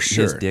know For his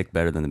sure. dick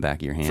better than the back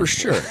of your hand. For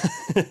sure.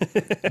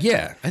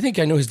 Yeah, I think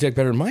I know his dick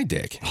better than my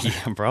dick.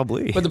 Yeah,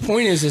 probably. But the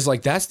point is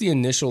like that's the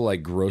initial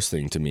like gross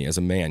thing to me as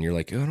a man. You're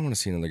like, oh, I don't want to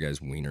see another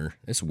guy's wiener.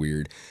 It's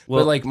weird. Well-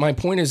 but like my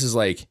point is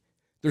like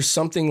there's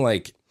something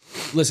like,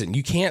 listen,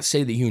 you can't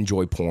say that you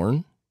enjoy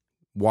porn,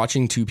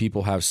 watching two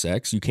people have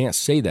sex. You can't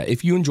say that.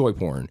 If you enjoy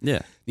porn,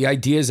 the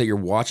idea is that you're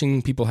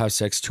watching people have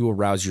sex to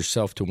arouse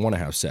yourself to want to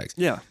have sex.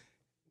 Yeah.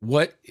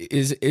 What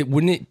is it?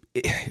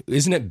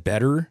 Isn't it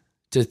better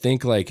to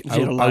think like I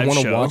want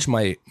to watch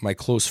my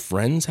close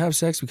friends have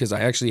sex because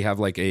I actually have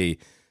like a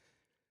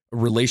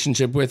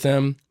relationship with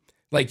them?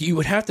 Like you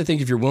would have to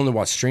think if you're willing to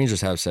watch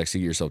strangers have sex to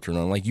get yourself turned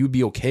on, like you'd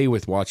be okay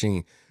with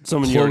watching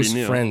someone close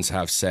friends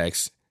have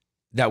sex.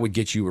 That would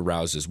get you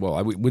aroused as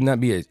well. Wouldn't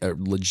that be a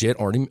legit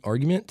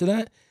argument to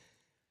that?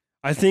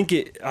 I think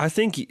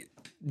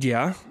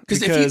yeah,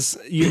 because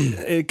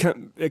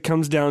it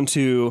comes down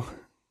to,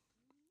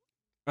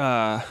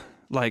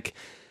 like,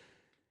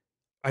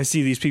 I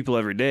see these people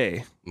every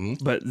day,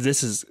 but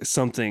this is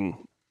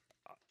something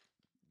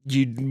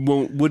you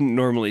wouldn't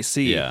normally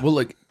see. Yeah. Well,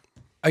 like,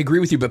 I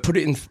agree with you, but put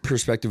it in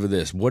perspective of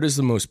this. What is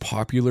the most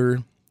popular,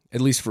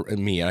 at least for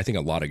me, and I think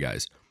a lot of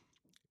guys,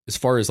 as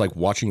far as like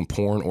watching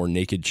porn or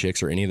naked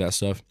chicks or any of that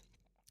stuff,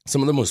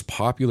 some of the most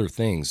popular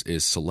things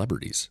is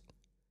celebrities,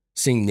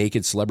 seeing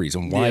naked celebrities.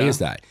 And why is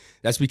that?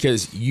 That's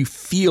because you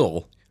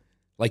feel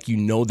like you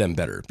know them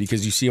better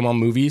because you see them on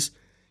movies.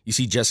 You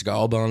see Jessica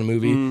Alba on a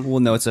movie. Well,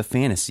 no, it's a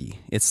fantasy.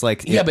 It's like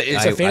but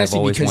it's a fantasy I've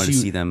always because wanted you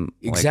to see them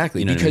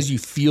exactly like, because you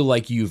feel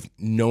like you've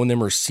known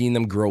them or seen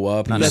them grow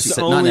up. That's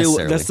the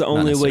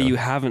only way you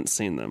haven't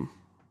seen them.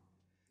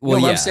 Well,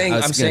 no, I'm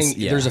saying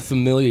there's a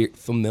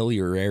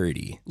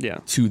familiarity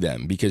to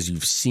them because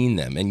you've seen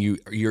them and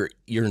you're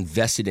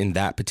invested in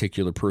that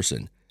particular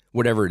person,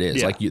 whatever it is.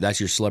 Yeah. Like that's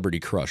your celebrity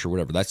crush or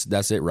whatever.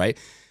 That's it, right?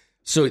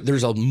 So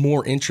there's a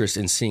more interest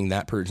in seeing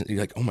that person.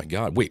 You're like, oh my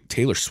God, wait,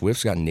 Taylor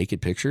Swift's got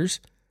naked pictures?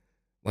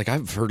 Like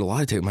I've heard a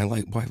lot of Taylor. I'm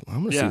like, why?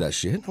 I'm gonna see that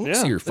shit. I want to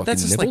see your fucking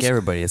that's just nipples. like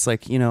everybody. It's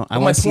like, I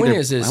want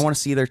to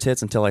see their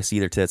tits until I see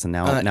their tits, and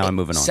now I'm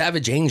moving on.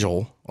 Savage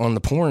Angel on the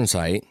porn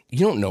site. You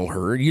don't know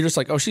her. You're just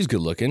like, oh, she's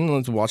good looking.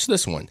 Let's watch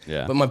this one.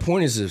 Yeah. But my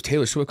point is, if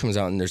Taylor Swift comes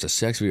out and there's a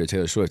sex video of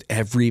Taylor Swift,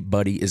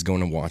 everybody is going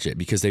to watch it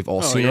because they've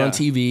all seen her on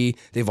TV.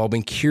 They've all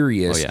been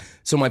curious. Oh, yeah.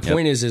 So my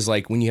point is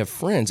like when you have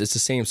friends, it's the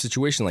same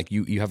situation. Like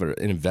you have an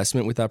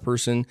investment with that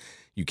person.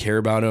 You care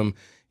about them.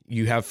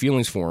 You have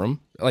feelings for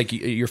them, like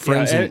your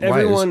friends. And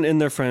everyone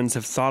and their friends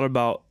have thought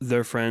about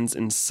their friends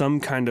in some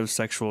kind of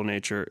sexual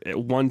nature at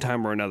one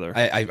time or another.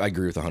 I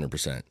agree with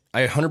 100%.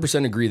 I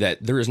 100% agree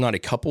that there is not a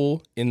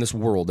couple in this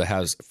world that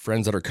has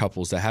friends that are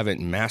couples that haven't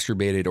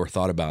masturbated or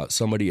thought about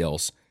somebody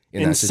else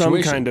in that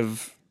situation. Some kind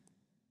of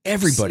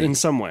everybody in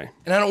some way.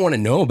 And I don't want to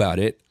know about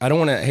it. I don't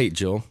want to. Hey,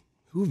 Jill,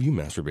 who have you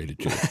masturbated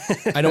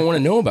to? I don't want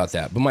to know about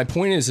that. But my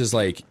point is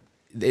like.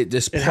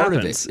 It's part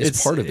of it.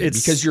 It's part of it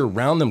because you're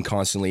around them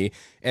constantly.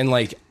 And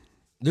like,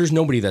 there's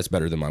nobody that's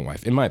better than my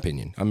wife, in my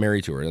opinion. I'm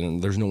married to her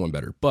and there's no one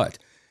better. But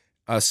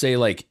say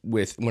like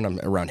when I'm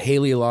around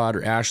Haley a lot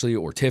or Ashley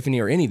or Tiffany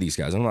or any of these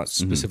guys, I'm not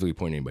specifically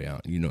pointing anybody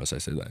out. You notice I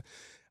said that.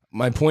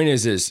 My point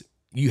is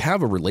you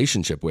have a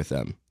relationship with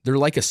them. They're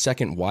like a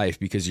second wife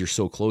because you're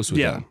so close with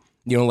them.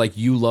 Like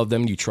you love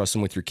them. You trust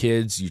them with your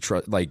kids. You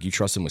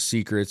trust them with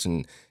secrets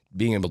and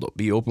being able to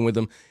be open with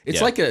them.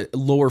 It's like a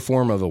lower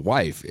form of a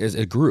wife as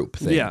a group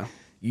thing. Yeah.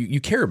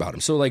 You care about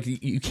them. So like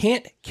you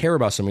can't care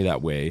about somebody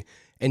that way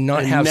and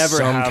not have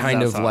some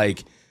kind of thought.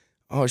 Like,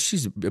 oh,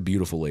 she's a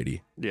beautiful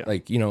lady. Yeah.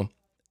 Like, you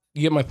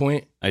get my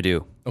point? I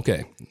do.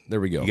 Okay.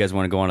 There we go. You guys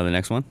want to go on to the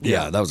next one?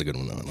 Yeah, that was a good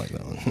one. I like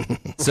that one.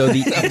 So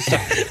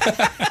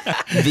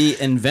the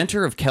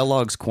inventor of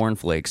Kellogg's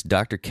cornflakes,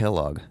 Dr.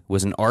 Kellogg,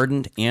 was an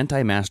ardent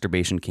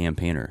anti-masturbation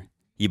campaigner.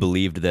 He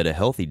believed that a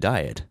healthy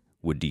diet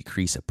would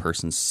decrease a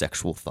person's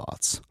sexual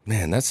thoughts.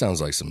 Man, that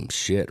sounds like some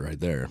shit right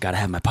there. Gotta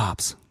have my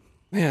pops.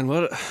 Man,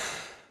 what?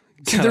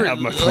 Gotta have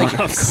my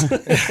pops.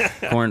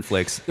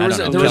 Cornflakes. There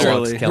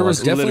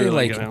was definitely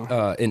like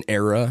an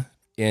era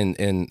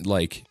in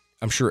like,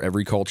 I'm sure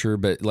every culture,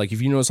 but like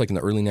if you notice like in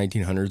the early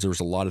 1900s, there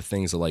was a lot of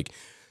things that like,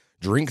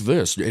 drink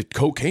this,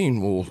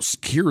 cocaine will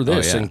cure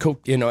this, and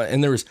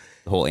and there was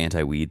the whole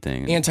anti-weed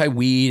thing.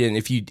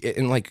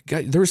 And like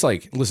there was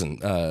like, listen,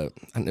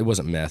 it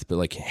wasn't meth, but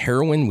like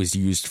heroin was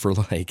used for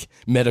like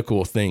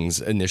medical things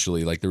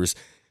initially. Like there was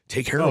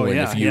take heroin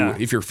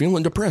if you're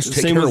feeling depressed.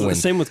 Take heroin.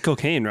 Same with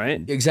cocaine,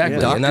 right?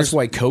 Exactly, and that's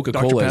why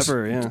Coca-Cola.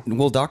 Dr. Pepper,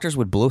 Well, doctors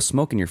would blow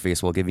smoke in your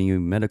face while giving you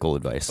medical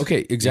advice.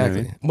 Okay,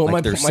 exactly. Well,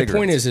 like my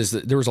point is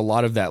that there was a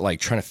lot of that, like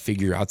trying to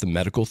figure out the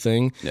medical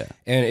thing. Yeah,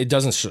 and it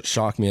doesn't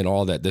shock me at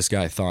all that this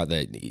guy thought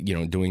that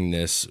doing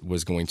this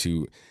was going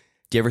to.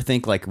 Do you ever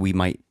think like we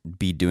might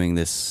be doing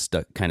this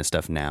kind of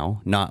stuff now?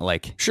 Not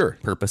like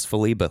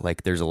purposefully, but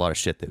like there's a lot of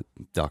shit that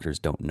doctors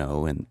don't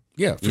know, and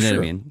yeah, for you know sure.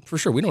 What I mean? For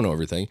sure, we don't know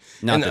everything.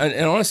 And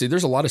honestly,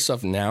 there's a lot of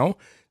stuff now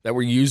that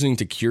we're using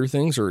to cure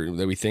things, or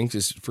that we think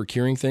is for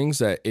curing things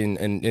that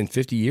in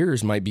 50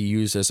 years might be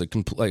used as like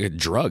a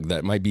drug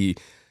that might be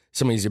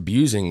somebody's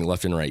abusing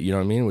left and right. You know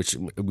what I mean? Which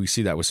we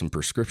see that with some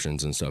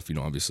prescriptions and stuff.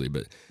 Obviously,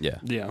 but yeah.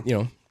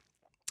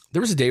 There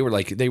was a day where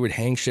like they would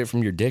hang shit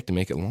from your dick to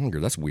make it longer.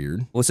 That's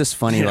weird. Well, it's just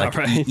funny,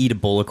 eat a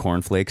bowl of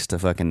cornflakes to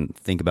fucking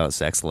think about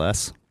sex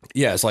less.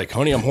 Yeah, it's like,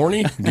 honey, I'm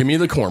horny. Give me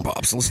the corn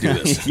pops. Let's do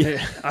this.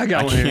 Yeah, I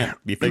got one here.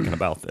 Be thinking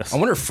about this. I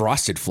wonder if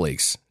Frosted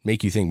Flakes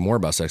make you think more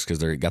about sex because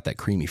they got that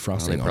creamy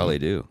frosting. They on probably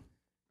them.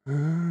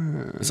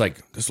 do. It's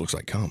like, this looks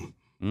like cum.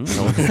 You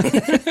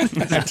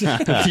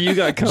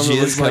got cum that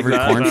looks like Jizz-covered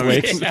that.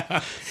 cornflakes.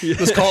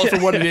 Let's call it for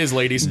what it is,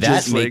 ladies.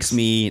 That Jizz makes flakes.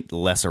 me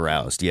less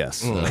aroused.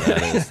 Yes,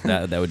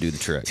 that would do the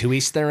trick. To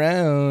each their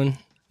own.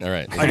 All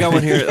right. I got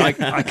one here. I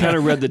kind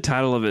of read the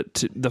title of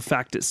it, the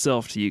fact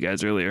itself, to you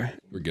guys earlier.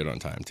 We're good on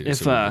time, too. If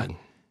so we're good.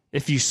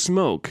 if you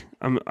smoke,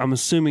 I'm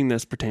assuming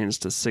this pertains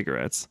to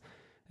cigarettes.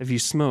 If you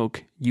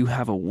smoke, you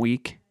have a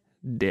weak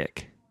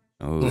dick.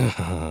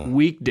 Oh,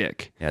 Weak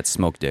dick. yeah, it's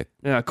smoke dick.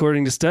 Yeah,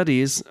 according to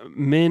studies,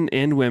 men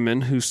and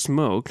women who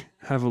smoke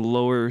have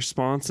lower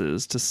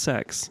responses to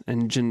sex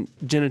and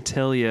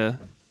genital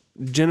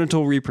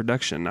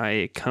reproduction,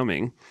 i.e.,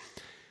 coming.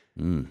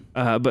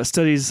 But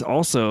studies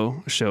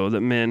also show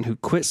that men who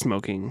quit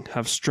smoking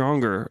have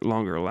stronger,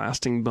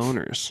 longer-lasting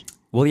boners.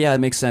 Well, yeah, it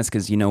makes sense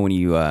because when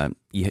you have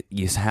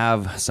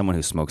someone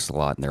who smokes a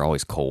lot and they're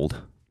always cold,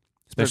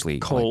 especially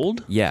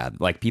cold.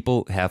 Like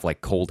people have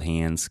like cold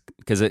hands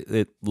because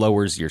it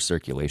lowers your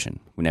circulation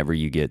whenever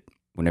you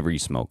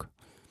smoke.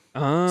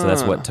 So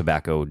that's what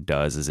tobacco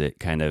does. Is it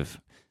kind of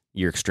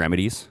your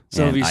extremities?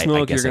 So if and you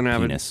smoke, guess you're gonna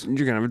have penis. you're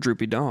gonna have a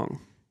droopy dong.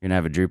 You're gonna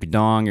have a droopy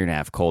dong. You're gonna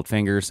have cold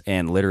fingers,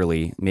 and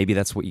literally, maybe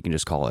that's what you can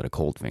just call it—a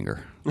cold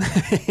finger.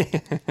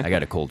 I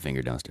got a cold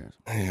finger downstairs.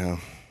 Yeah.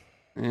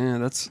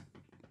 Yeah,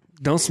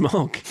 don't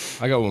smoke.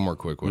 I got one more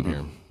quick one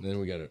here. Then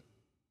we got it.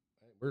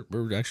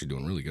 We're actually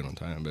doing really good on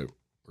time, but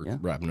we're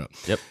wrapping up.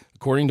 Yep.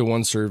 According to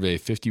one survey,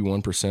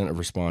 51% of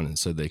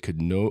respondents said they could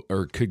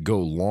go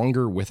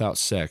longer without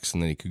sex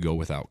than they could go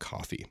without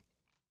coffee.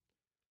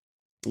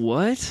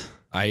 What?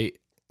 I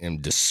am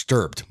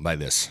disturbed by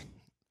this.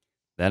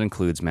 That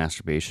includes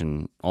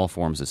masturbation, all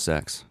forms of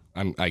sex.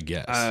 I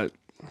guess.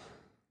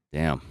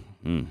 Damn.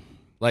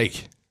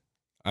 Like,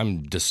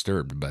 I'm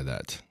disturbed by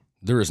that.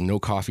 There is no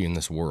coffee in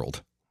this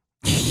world.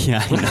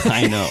 Yeah,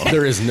 I know.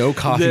 There is no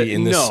coffee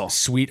in this no.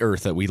 sweet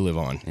earth that we live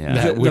on.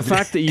 Yeah. The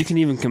fact that you can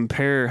even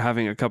compare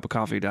having a cup of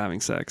coffee to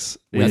having sex.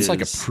 That's like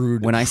a is-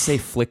 prude. When I say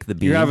flick the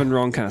bean, You're having the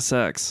wrong kind of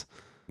sex.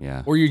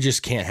 yeah. Or you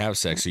just can't have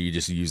sex, so you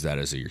just use that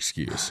as your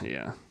excuse.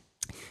 Yeah.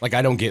 Like,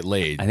 I don't get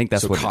laid. I think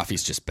that's so what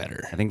coffee's just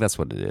better. I think that's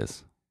what it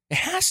is. It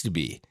has to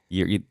be.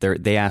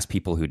 They ask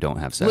people who don't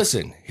have sex.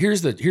 Listen,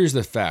 here's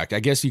the fact. I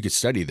guess you could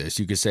study this.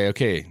 You could say,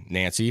 okay,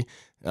 Nancy,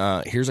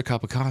 here's a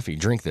cup of coffee.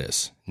 Drink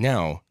this.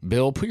 Now,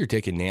 Bill, put your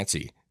dick in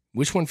Nancy.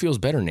 Which one feels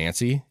better,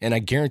 Nancy? And I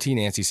guarantee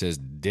Nancy says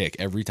dick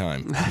every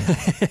time.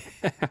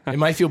 It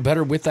might feel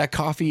better with that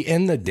coffee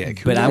and the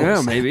dick. But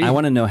maybe. I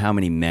want to know how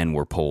many men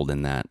were pulled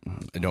in that.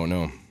 I don't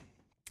know.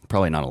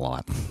 Probably not a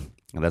lot.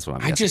 That's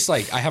what I'm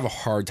guessing. I have a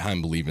hard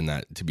time believing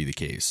that to be the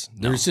case.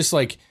 There's just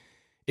like,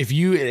 if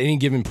you at any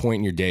given point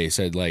in your day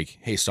said like,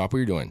 hey, stop what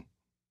you're doing.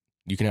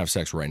 You can have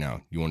sex right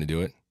now. You want to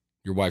do it?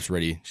 Your wife's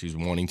ready. She's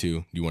wanting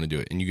to. You want to do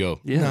it? And you go,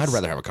 Yes. no, I'd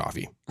rather have a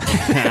coffee.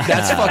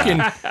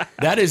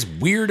 That is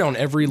weird on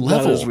every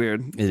level. That is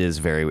weird. It is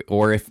very,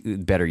 or if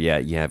better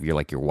yet, you have your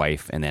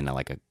wife and then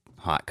like a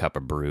hot cup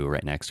of brew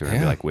right next to her. And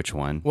be Yeah. like, which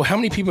one? Well, how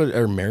many people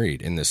are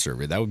married in this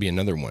survey? That would be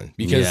another one.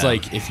 Because Yeah.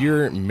 like if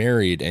you're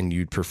married and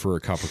you'd prefer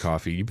a cup of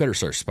coffee, you better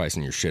start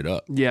spicing your shit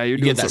up. Yeah, you're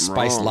You doing get that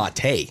something spiced wrong.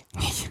 latte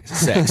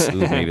sex. Ooh,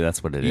 maybe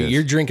that's what it is.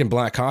 You're drinking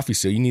black coffee,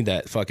 so you need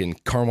that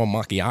fucking caramel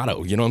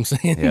macchiato. You know what I'm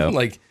saying? Yep.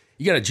 Like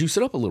you got to juice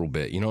it up a little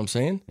bit. You know what I'm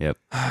saying? Yep.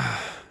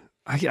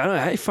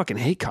 I fucking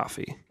hate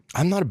coffee.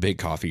 I'm not a big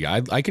coffee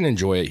guy. I can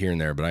enjoy it here and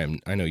there, but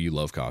I know you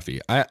love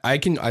coffee. I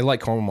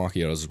like caramel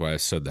macchiatos. Is why I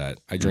said that.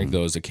 I drink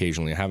those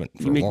occasionally. I haven't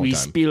for You a make long me time.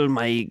 spill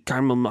my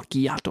caramel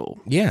macchiato.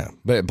 Yeah,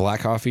 but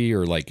black coffee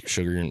or like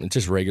sugar and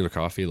just regular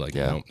coffee, like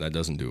Yeah. no, that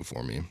doesn't do it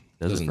for me.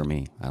 Does Doesn't- it for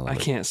me. I love I it.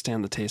 can't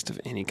stand the taste of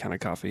any kind of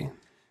coffee.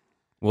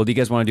 Well, do you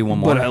guys want to do one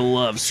more? But I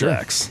love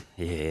sex.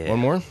 Yeah. One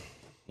more?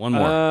 One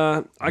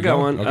more. I got go?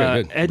 one.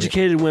 Okay, good.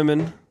 Educated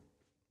women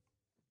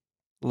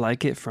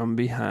like it from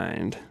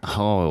behind.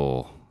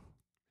 Oh.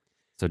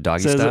 So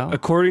doggy Says, style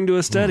according to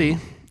a study,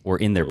 or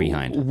in their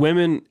behind?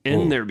 women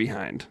in Whoa. their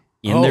behind.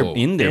 In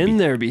their In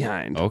their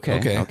behind. Okay.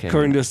 Okay. Okay.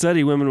 According to a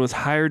study, women with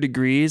higher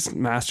degrees,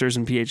 masters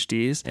and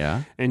PhDs,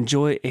 Yeah.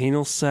 enjoy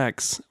anal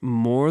sex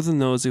more than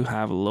those who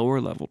have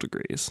lower level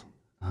degrees.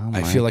 Oh I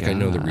my feel like I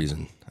know the God.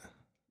 reason.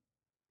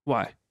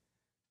 Why?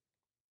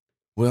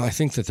 Well, I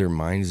think that their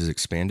minds is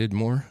expanded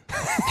more.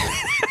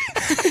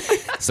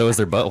 So is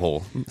their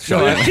butthole.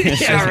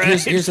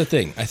 Here's the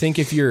thing. I think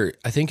if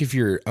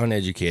you're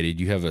uneducated,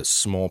 you have a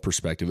small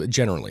perspective.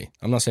 Generally,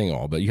 I'm not saying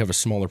all, but you have a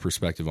smaller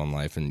perspective on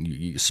life, and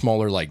you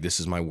smaller like this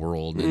is my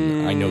world,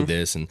 and I know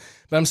this.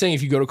 But I'm saying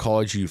if you go to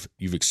college, you've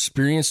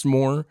experienced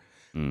more.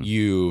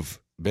 You've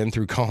been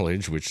through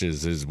college, which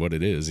is what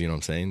it is. You know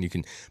what I'm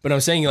saying? But I'm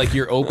saying like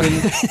you're open.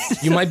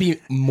 You might be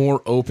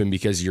more open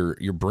because your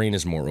brain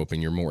is more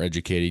open. You're more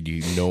educated.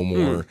 You know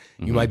more.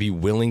 You might be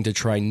willing to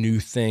try new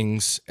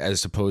things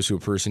as opposed to a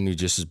person who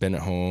just has been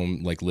at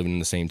home, like living in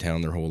the same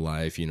town their whole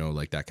life. You know,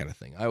 like that kind of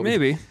thing.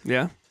 Maybe.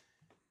 Yeah.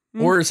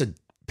 Or it's a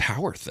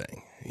power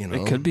thing. You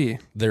know, It could be.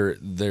 They're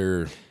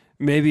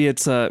Maybe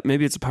it's a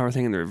power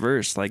thing in the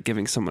reverse, like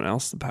giving someone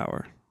else the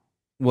power.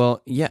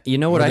 Well, yeah, you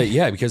know what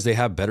because they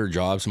have better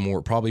jobs,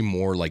 probably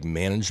more like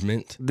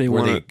management. They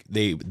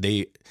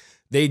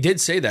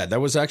did say that. That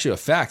was actually a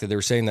fact that they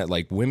were saying that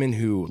like women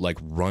who like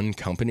run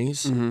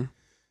companies, and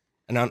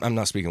I'm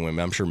not speaking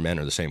women. I'm sure men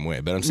are the same way,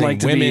 but I'm saying like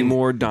to women be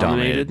more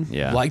dominated.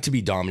 Yeah, like to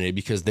be dominated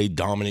because they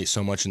dominate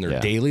so much in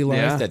their daily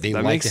life that they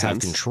like to have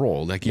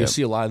control. Like you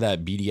see a lot of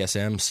that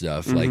BDSM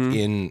stuff, like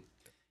in.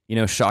 You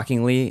know,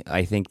 shockingly,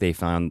 I think they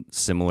found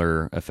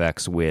similar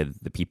effects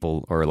with the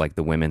people or like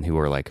the women who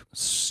are like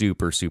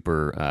super,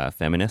 super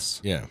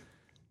feminists. Yeah.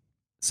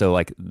 So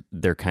like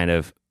they're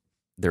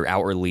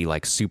outwardly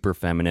like super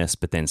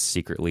feminist, but then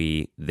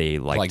secretly they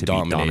like to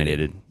be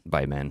dominated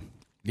by men.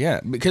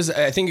 Yeah, because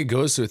I think it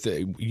goes with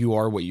you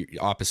are what you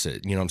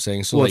opposite. You know what I'm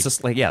saying? So well, it's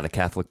just like the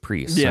Catholic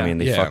priests. Yeah. I mean,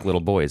 they fuck little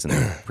boys and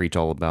they preach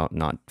all about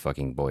not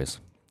fucking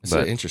boys. It's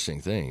an interesting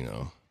thing,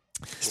 though.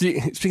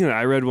 Speaking of that,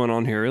 I read one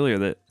on here earlier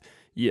that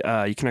you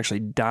can actually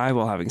die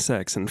while having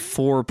sex, and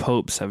 4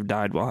 popes have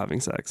died while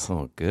having sex.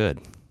 Oh, good.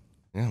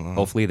 Yeah, well,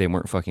 hopefully they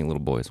weren't fucking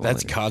little boys.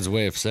 That's God's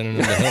way of sending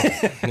them to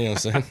hell. You know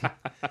what I'm saying?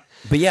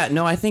 But yeah,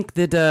 no, I think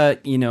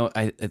that,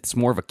 it's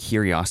more of a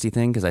curiosity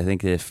thing because I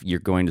think if you're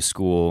going to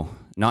school,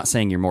 not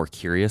saying you're more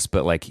curious,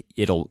 but like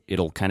it'll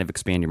kind of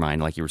expand your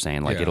mind, like you were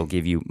saying, like it'll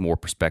give you more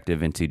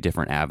perspective into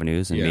different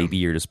avenues, and maybe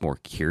you're just more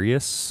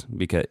curious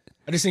because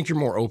I just think you're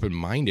more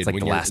open-minded. Like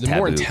the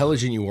more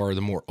intelligent you are,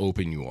 the more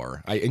open you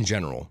are. In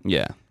general,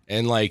 yeah,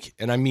 and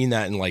I mean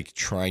that in like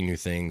trying new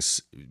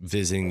things,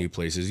 visiting new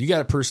places. You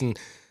got a person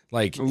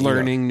like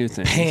learning new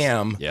things.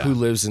 Pam, who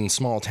lives in a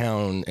small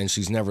town and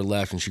she's never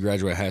left, and she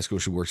graduated high school.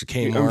 She works at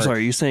Kmart. I'm sorry,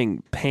 are you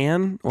saying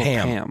Pan or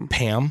Pam?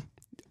 Pam.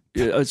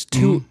 It's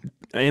two.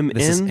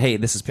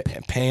 This is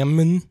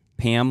Pam.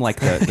 Pam, like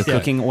the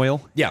cooking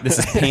oil. Yeah, this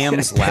is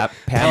Pam's lab.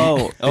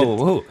 Pam.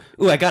 Oh,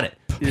 I got it.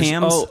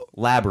 Pam's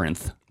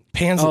labyrinth.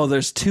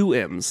 There's 2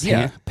 M's.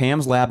 Yeah,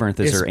 Pam's labyrinth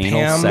is her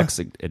anal sex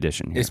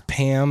edition. Is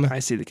Pam? I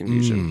see the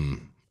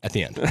confusion. At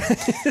the end.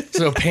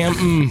 So Pam,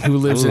 who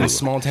lives in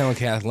small town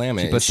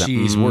Cathlamet,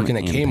 she's working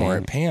at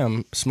Kmart.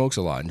 Pam smokes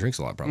a lot and drinks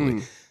a lot,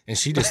 probably. And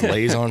she just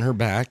lays on her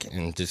back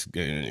and just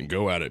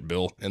go at it,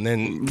 Bill. And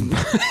then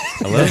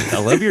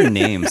I love your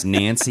names,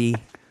 Nancy,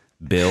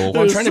 Bill.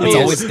 Well, I'm trying to be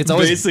it's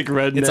always basic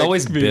redneck. It's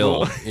always people.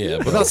 Bill. Yeah.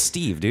 What about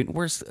Steve, dude? Come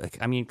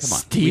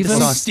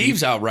on.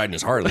 Steve's out riding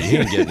his Harley. He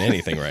ain't getting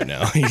anything right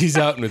now. He's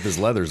out with his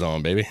leathers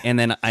on, baby. And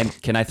then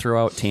can I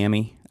throw out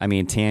Tammy? I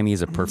mean, Tammy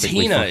is a perfect.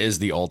 Tina is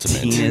the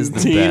ultimate. Tina is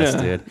the best,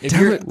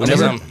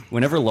 dude.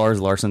 Whenever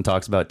Lars Larson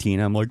talks about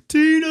Tina, I'm like,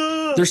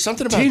 Tina. There's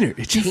something about Tina.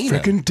 It's your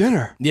freaking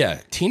dinner. Yeah,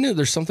 Tina.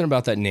 There's something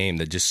about that name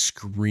that just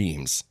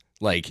screams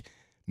like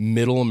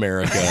Middle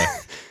America.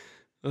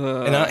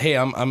 And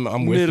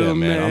I'm with them,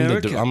 man.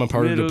 I'm a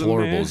part of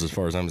deplorables as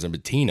far as I'm concerned.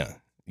 But Tina,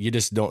 you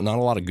just don't. Not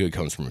a lot of good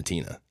comes from a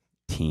Tina.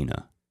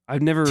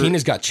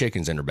 Tina's got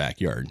chickens in her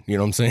backyard. You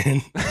know what I'm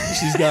saying?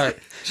 she's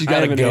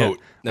got a goat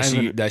that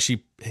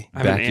she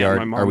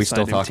backyard. Are we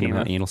still talking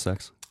about anal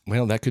sex?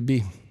 Well, that could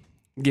be.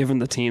 Given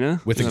the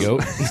Tina with a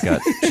goat, he's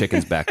got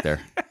chickens back there.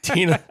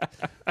 Tina,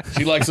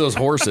 she likes those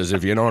horses,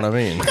 if you know what I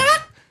mean.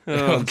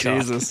 Oh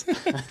Jesus!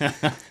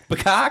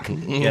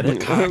 Macaque, get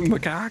it?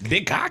 Macaque,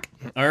 big cock.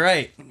 All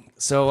right.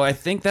 So I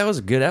think that was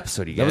a good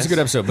episode, you guys. That was a good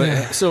episode.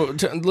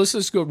 But let's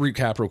just go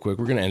recap real quick.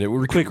 We're gonna end it.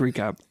 Quick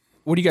recap.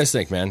 What do you guys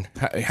think, man?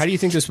 How do you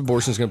think this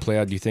abortion is going to play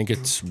out? Do you think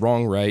it's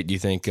wrong, right? Do you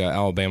think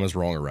Alabama's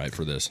wrong or right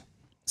for this?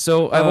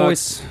 So I've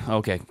always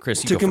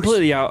Chris. To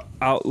completely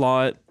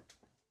outlaw it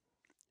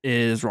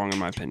is wrong in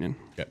my opinion.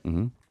 Okay.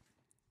 Mm-hmm.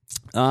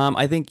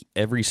 I think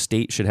every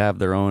state should have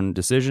their own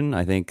decision.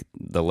 I think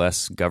the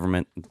less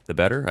government, the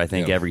better. I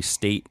think every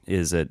state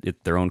is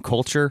their own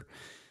culture.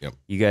 Yep.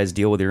 You guys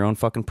deal with your own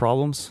fucking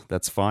problems.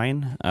 That's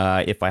fine.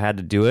 If I had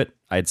to do it,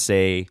 I'd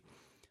say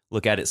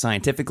look at it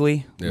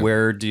scientifically. Yeah.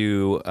 Where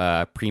do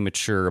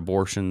premature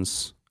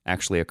abortions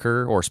actually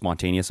occur, or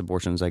spontaneous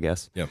abortions, I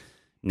guess? Yeah.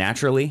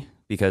 Naturally,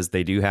 because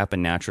they do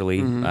happen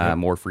naturally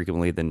more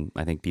frequently than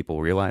I think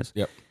people realize.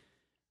 Yep.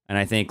 And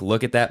I think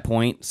look at that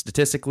point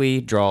statistically,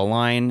 draw a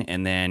line,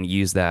 and then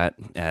use that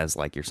as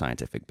like your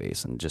scientific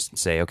base, and just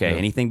say, okay,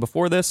 anything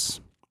before this,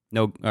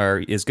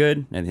 is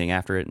good. Anything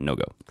after it, no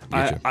go.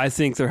 I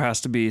think there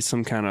has to be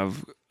some kind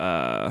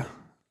of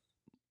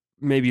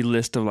maybe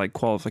list of like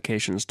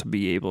qualifications to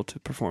be able to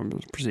perform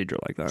a procedure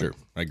like that. Sure,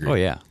 I agree. Oh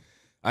yeah.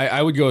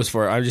 I would go as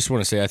far. I just want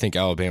to say I think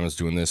Alabama's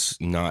doing this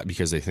not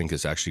because they think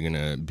it's actually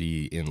going to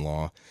be in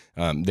law.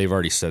 They've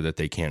already said that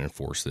they can't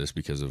enforce this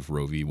because of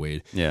Roe v.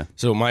 Wade. Yeah.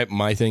 So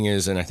my thing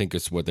is, and I think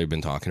it's what they've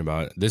been talking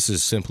about, this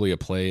is simply a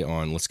play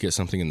on let's get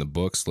something in the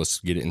books, let's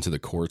get it into the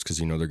courts because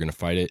they're going to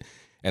fight it,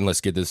 and let's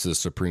get this to the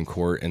Supreme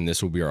Court, and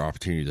this will be our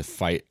opportunity to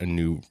fight a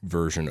new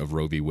version of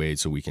Roe v. Wade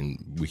so we can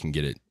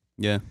get it.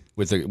 Yeah.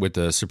 With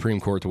the Supreme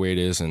Court the way it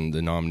is and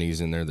the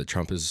nominees in there that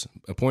Trump has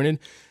appointed.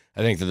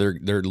 I think that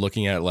they're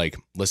looking at like,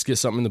 let's get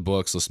something in the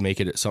books. Let's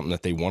make it something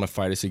that they want to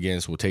fight us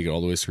against. We'll take it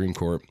all the way to Supreme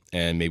Court,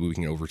 and maybe we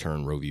can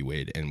overturn Roe v.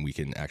 Wade, and we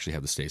can actually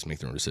have the states make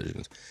their own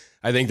decisions.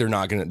 I think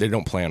they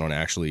don't plan on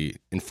actually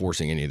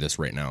enforcing any of this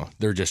right now.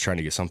 They're just trying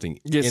to get something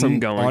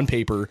going on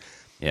paper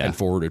and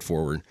forward it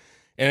forward.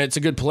 And it's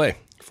a good play.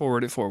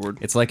 Forward it forward.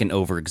 It's like an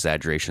over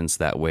exaggeration,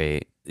 so that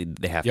way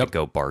they have to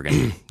go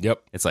bargain.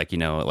 Yep. It's like,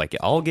 like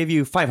I'll give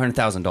you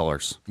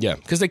 $500,000. Yeah,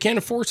 because they can't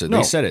enforce it. No.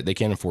 They said it. They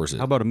can't enforce it.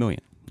 How about $1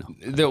 million?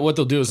 No. What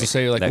they'll do is they'll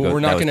say like, That well,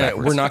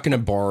 goes- we're not gonna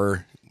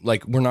bar,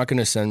 like, we're not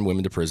gonna send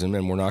women to prison,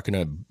 and we're not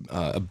gonna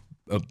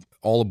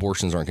all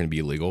abortions aren't gonna be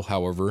illegal.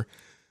 However,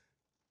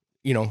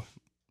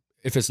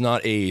 if it's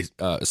not a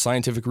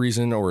scientific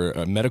reason or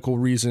a medical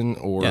reason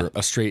or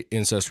a straight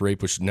incest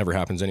rape, which never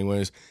happens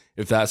anyways,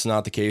 if that's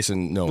not the case,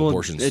 and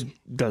abortions. It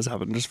does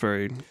happen, just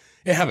very...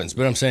 It happens,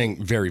 but I'm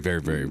saying very,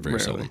 very, very, very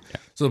seldom. Yeah.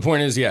 So the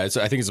point is, I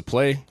think it's a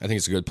play. I think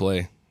it's a good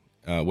play,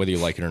 whether you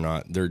like it or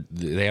not.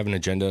 They have an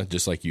agenda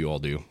just like you all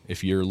do.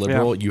 If you're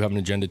liberal, you have an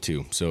agenda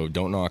too, so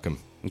don't knock them.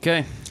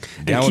 Okay.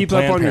 And keep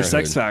up on your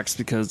sex facts,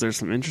 because there's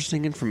some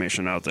interesting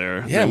information out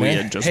there that we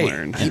had just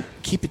learned.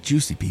 Keep it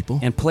juicy, people.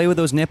 And play with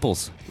those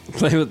nipples.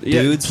 Play with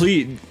dudes.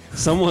 Please,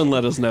 someone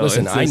let us know.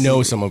 Listen, I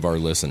know some of our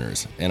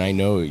listeners, and I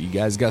know you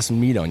guys got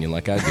some meat on you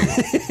like I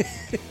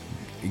do.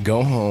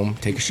 Go home,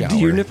 take a shower. Do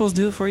your nipples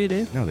do it for you,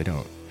 Dave? No, they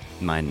don't.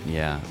 Mine,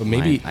 yeah. But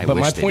maybe. But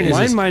my point is,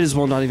 mine might as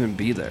well not even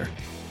be there.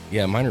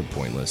 Yeah, mine are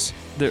pointless.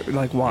 They're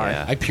like, why?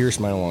 Yeah. I pierced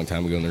mine a long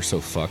time ago, and they're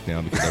so fucked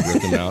now because I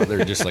ripped them out.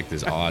 They're just like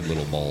these odd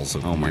little balls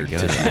of my weird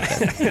God.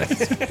 tissue.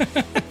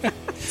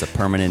 It's a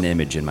permanent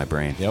image in my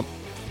brain. Yep.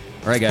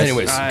 All right, guys.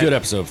 Anyways, good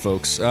episode,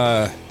 folks.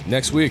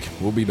 Next week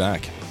we'll be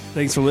back.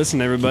 Thanks for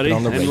listening, everybody. Keep it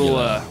on the and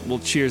regular. we'll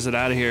cheers it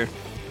out of here.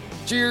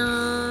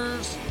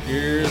 Cheers.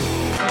 Cheers.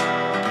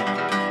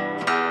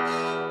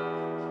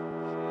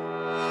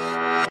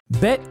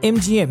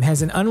 BetMGM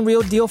has an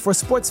unreal deal for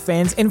sports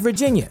fans in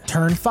Virginia.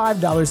 Turn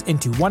 $5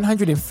 into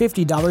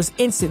 $150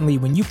 instantly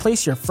when you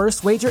place your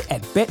first wager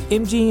at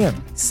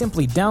BetMGM.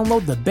 Simply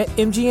download the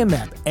BetMGM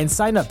app and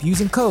sign up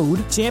using code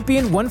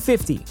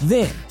Champion150.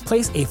 Then,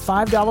 place a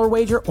 $5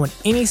 wager on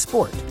any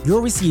sport.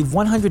 You'll receive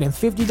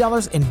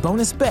 $150 in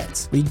bonus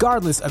bets,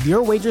 regardless of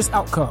your wager's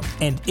outcome.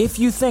 And if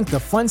you think the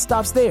fun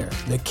stops there,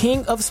 the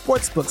king of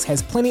sportsbooks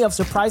has plenty of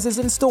surprises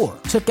in store.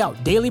 Check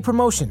out daily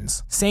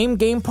promotions,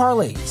 same-game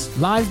parlays,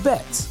 live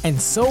bets, and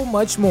so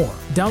much more.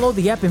 Download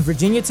the app in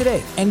Virginia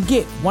today and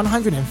get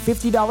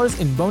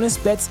 $150 in bonus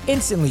bets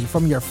instantly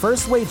from your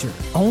first wager.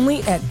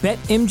 Only at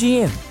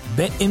BetMGM.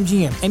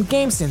 BetMGM and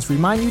GameSense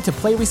remind you to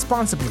play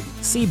responsibly.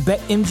 See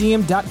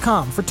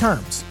BetMGM.com for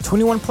terms.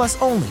 21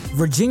 plus only.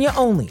 Virginia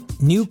only.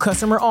 New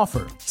customer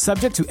offer.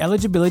 Subject to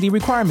eligibility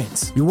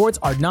requirements. Rewards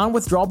are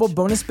non-withdrawable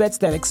bonus bets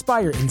that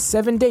expire in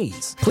 7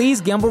 days. Please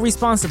gamble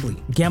responsibly.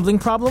 Gambling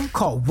problem?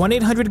 Call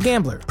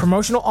 1-800-GAMBLER.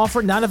 Promotional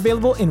offer not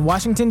available in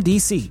Washington,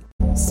 D.C.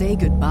 Say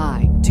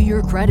goodbye to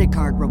your credit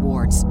card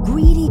rewards.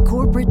 Greedy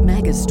corporate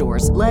mega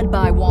stores, led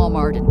by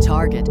Walmart and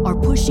Target, are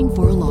pushing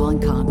for a law in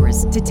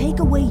Congress to take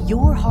away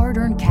your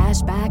hard-earned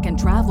cash back and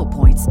travel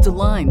points to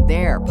line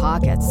their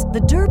pockets. The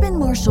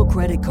Durbin-Marshall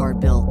credit card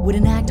bill would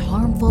enact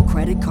harmful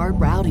credit card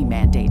routing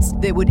mandates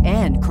that would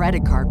end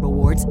credit card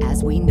rewards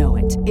as we know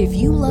it. If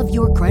you love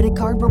your credit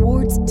card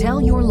rewards,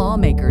 tell your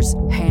lawmakers,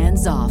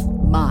 hands off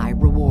my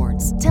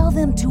rewards. Tell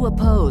them to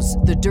oppose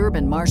the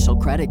Durbin-Marshall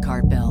credit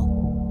card bill.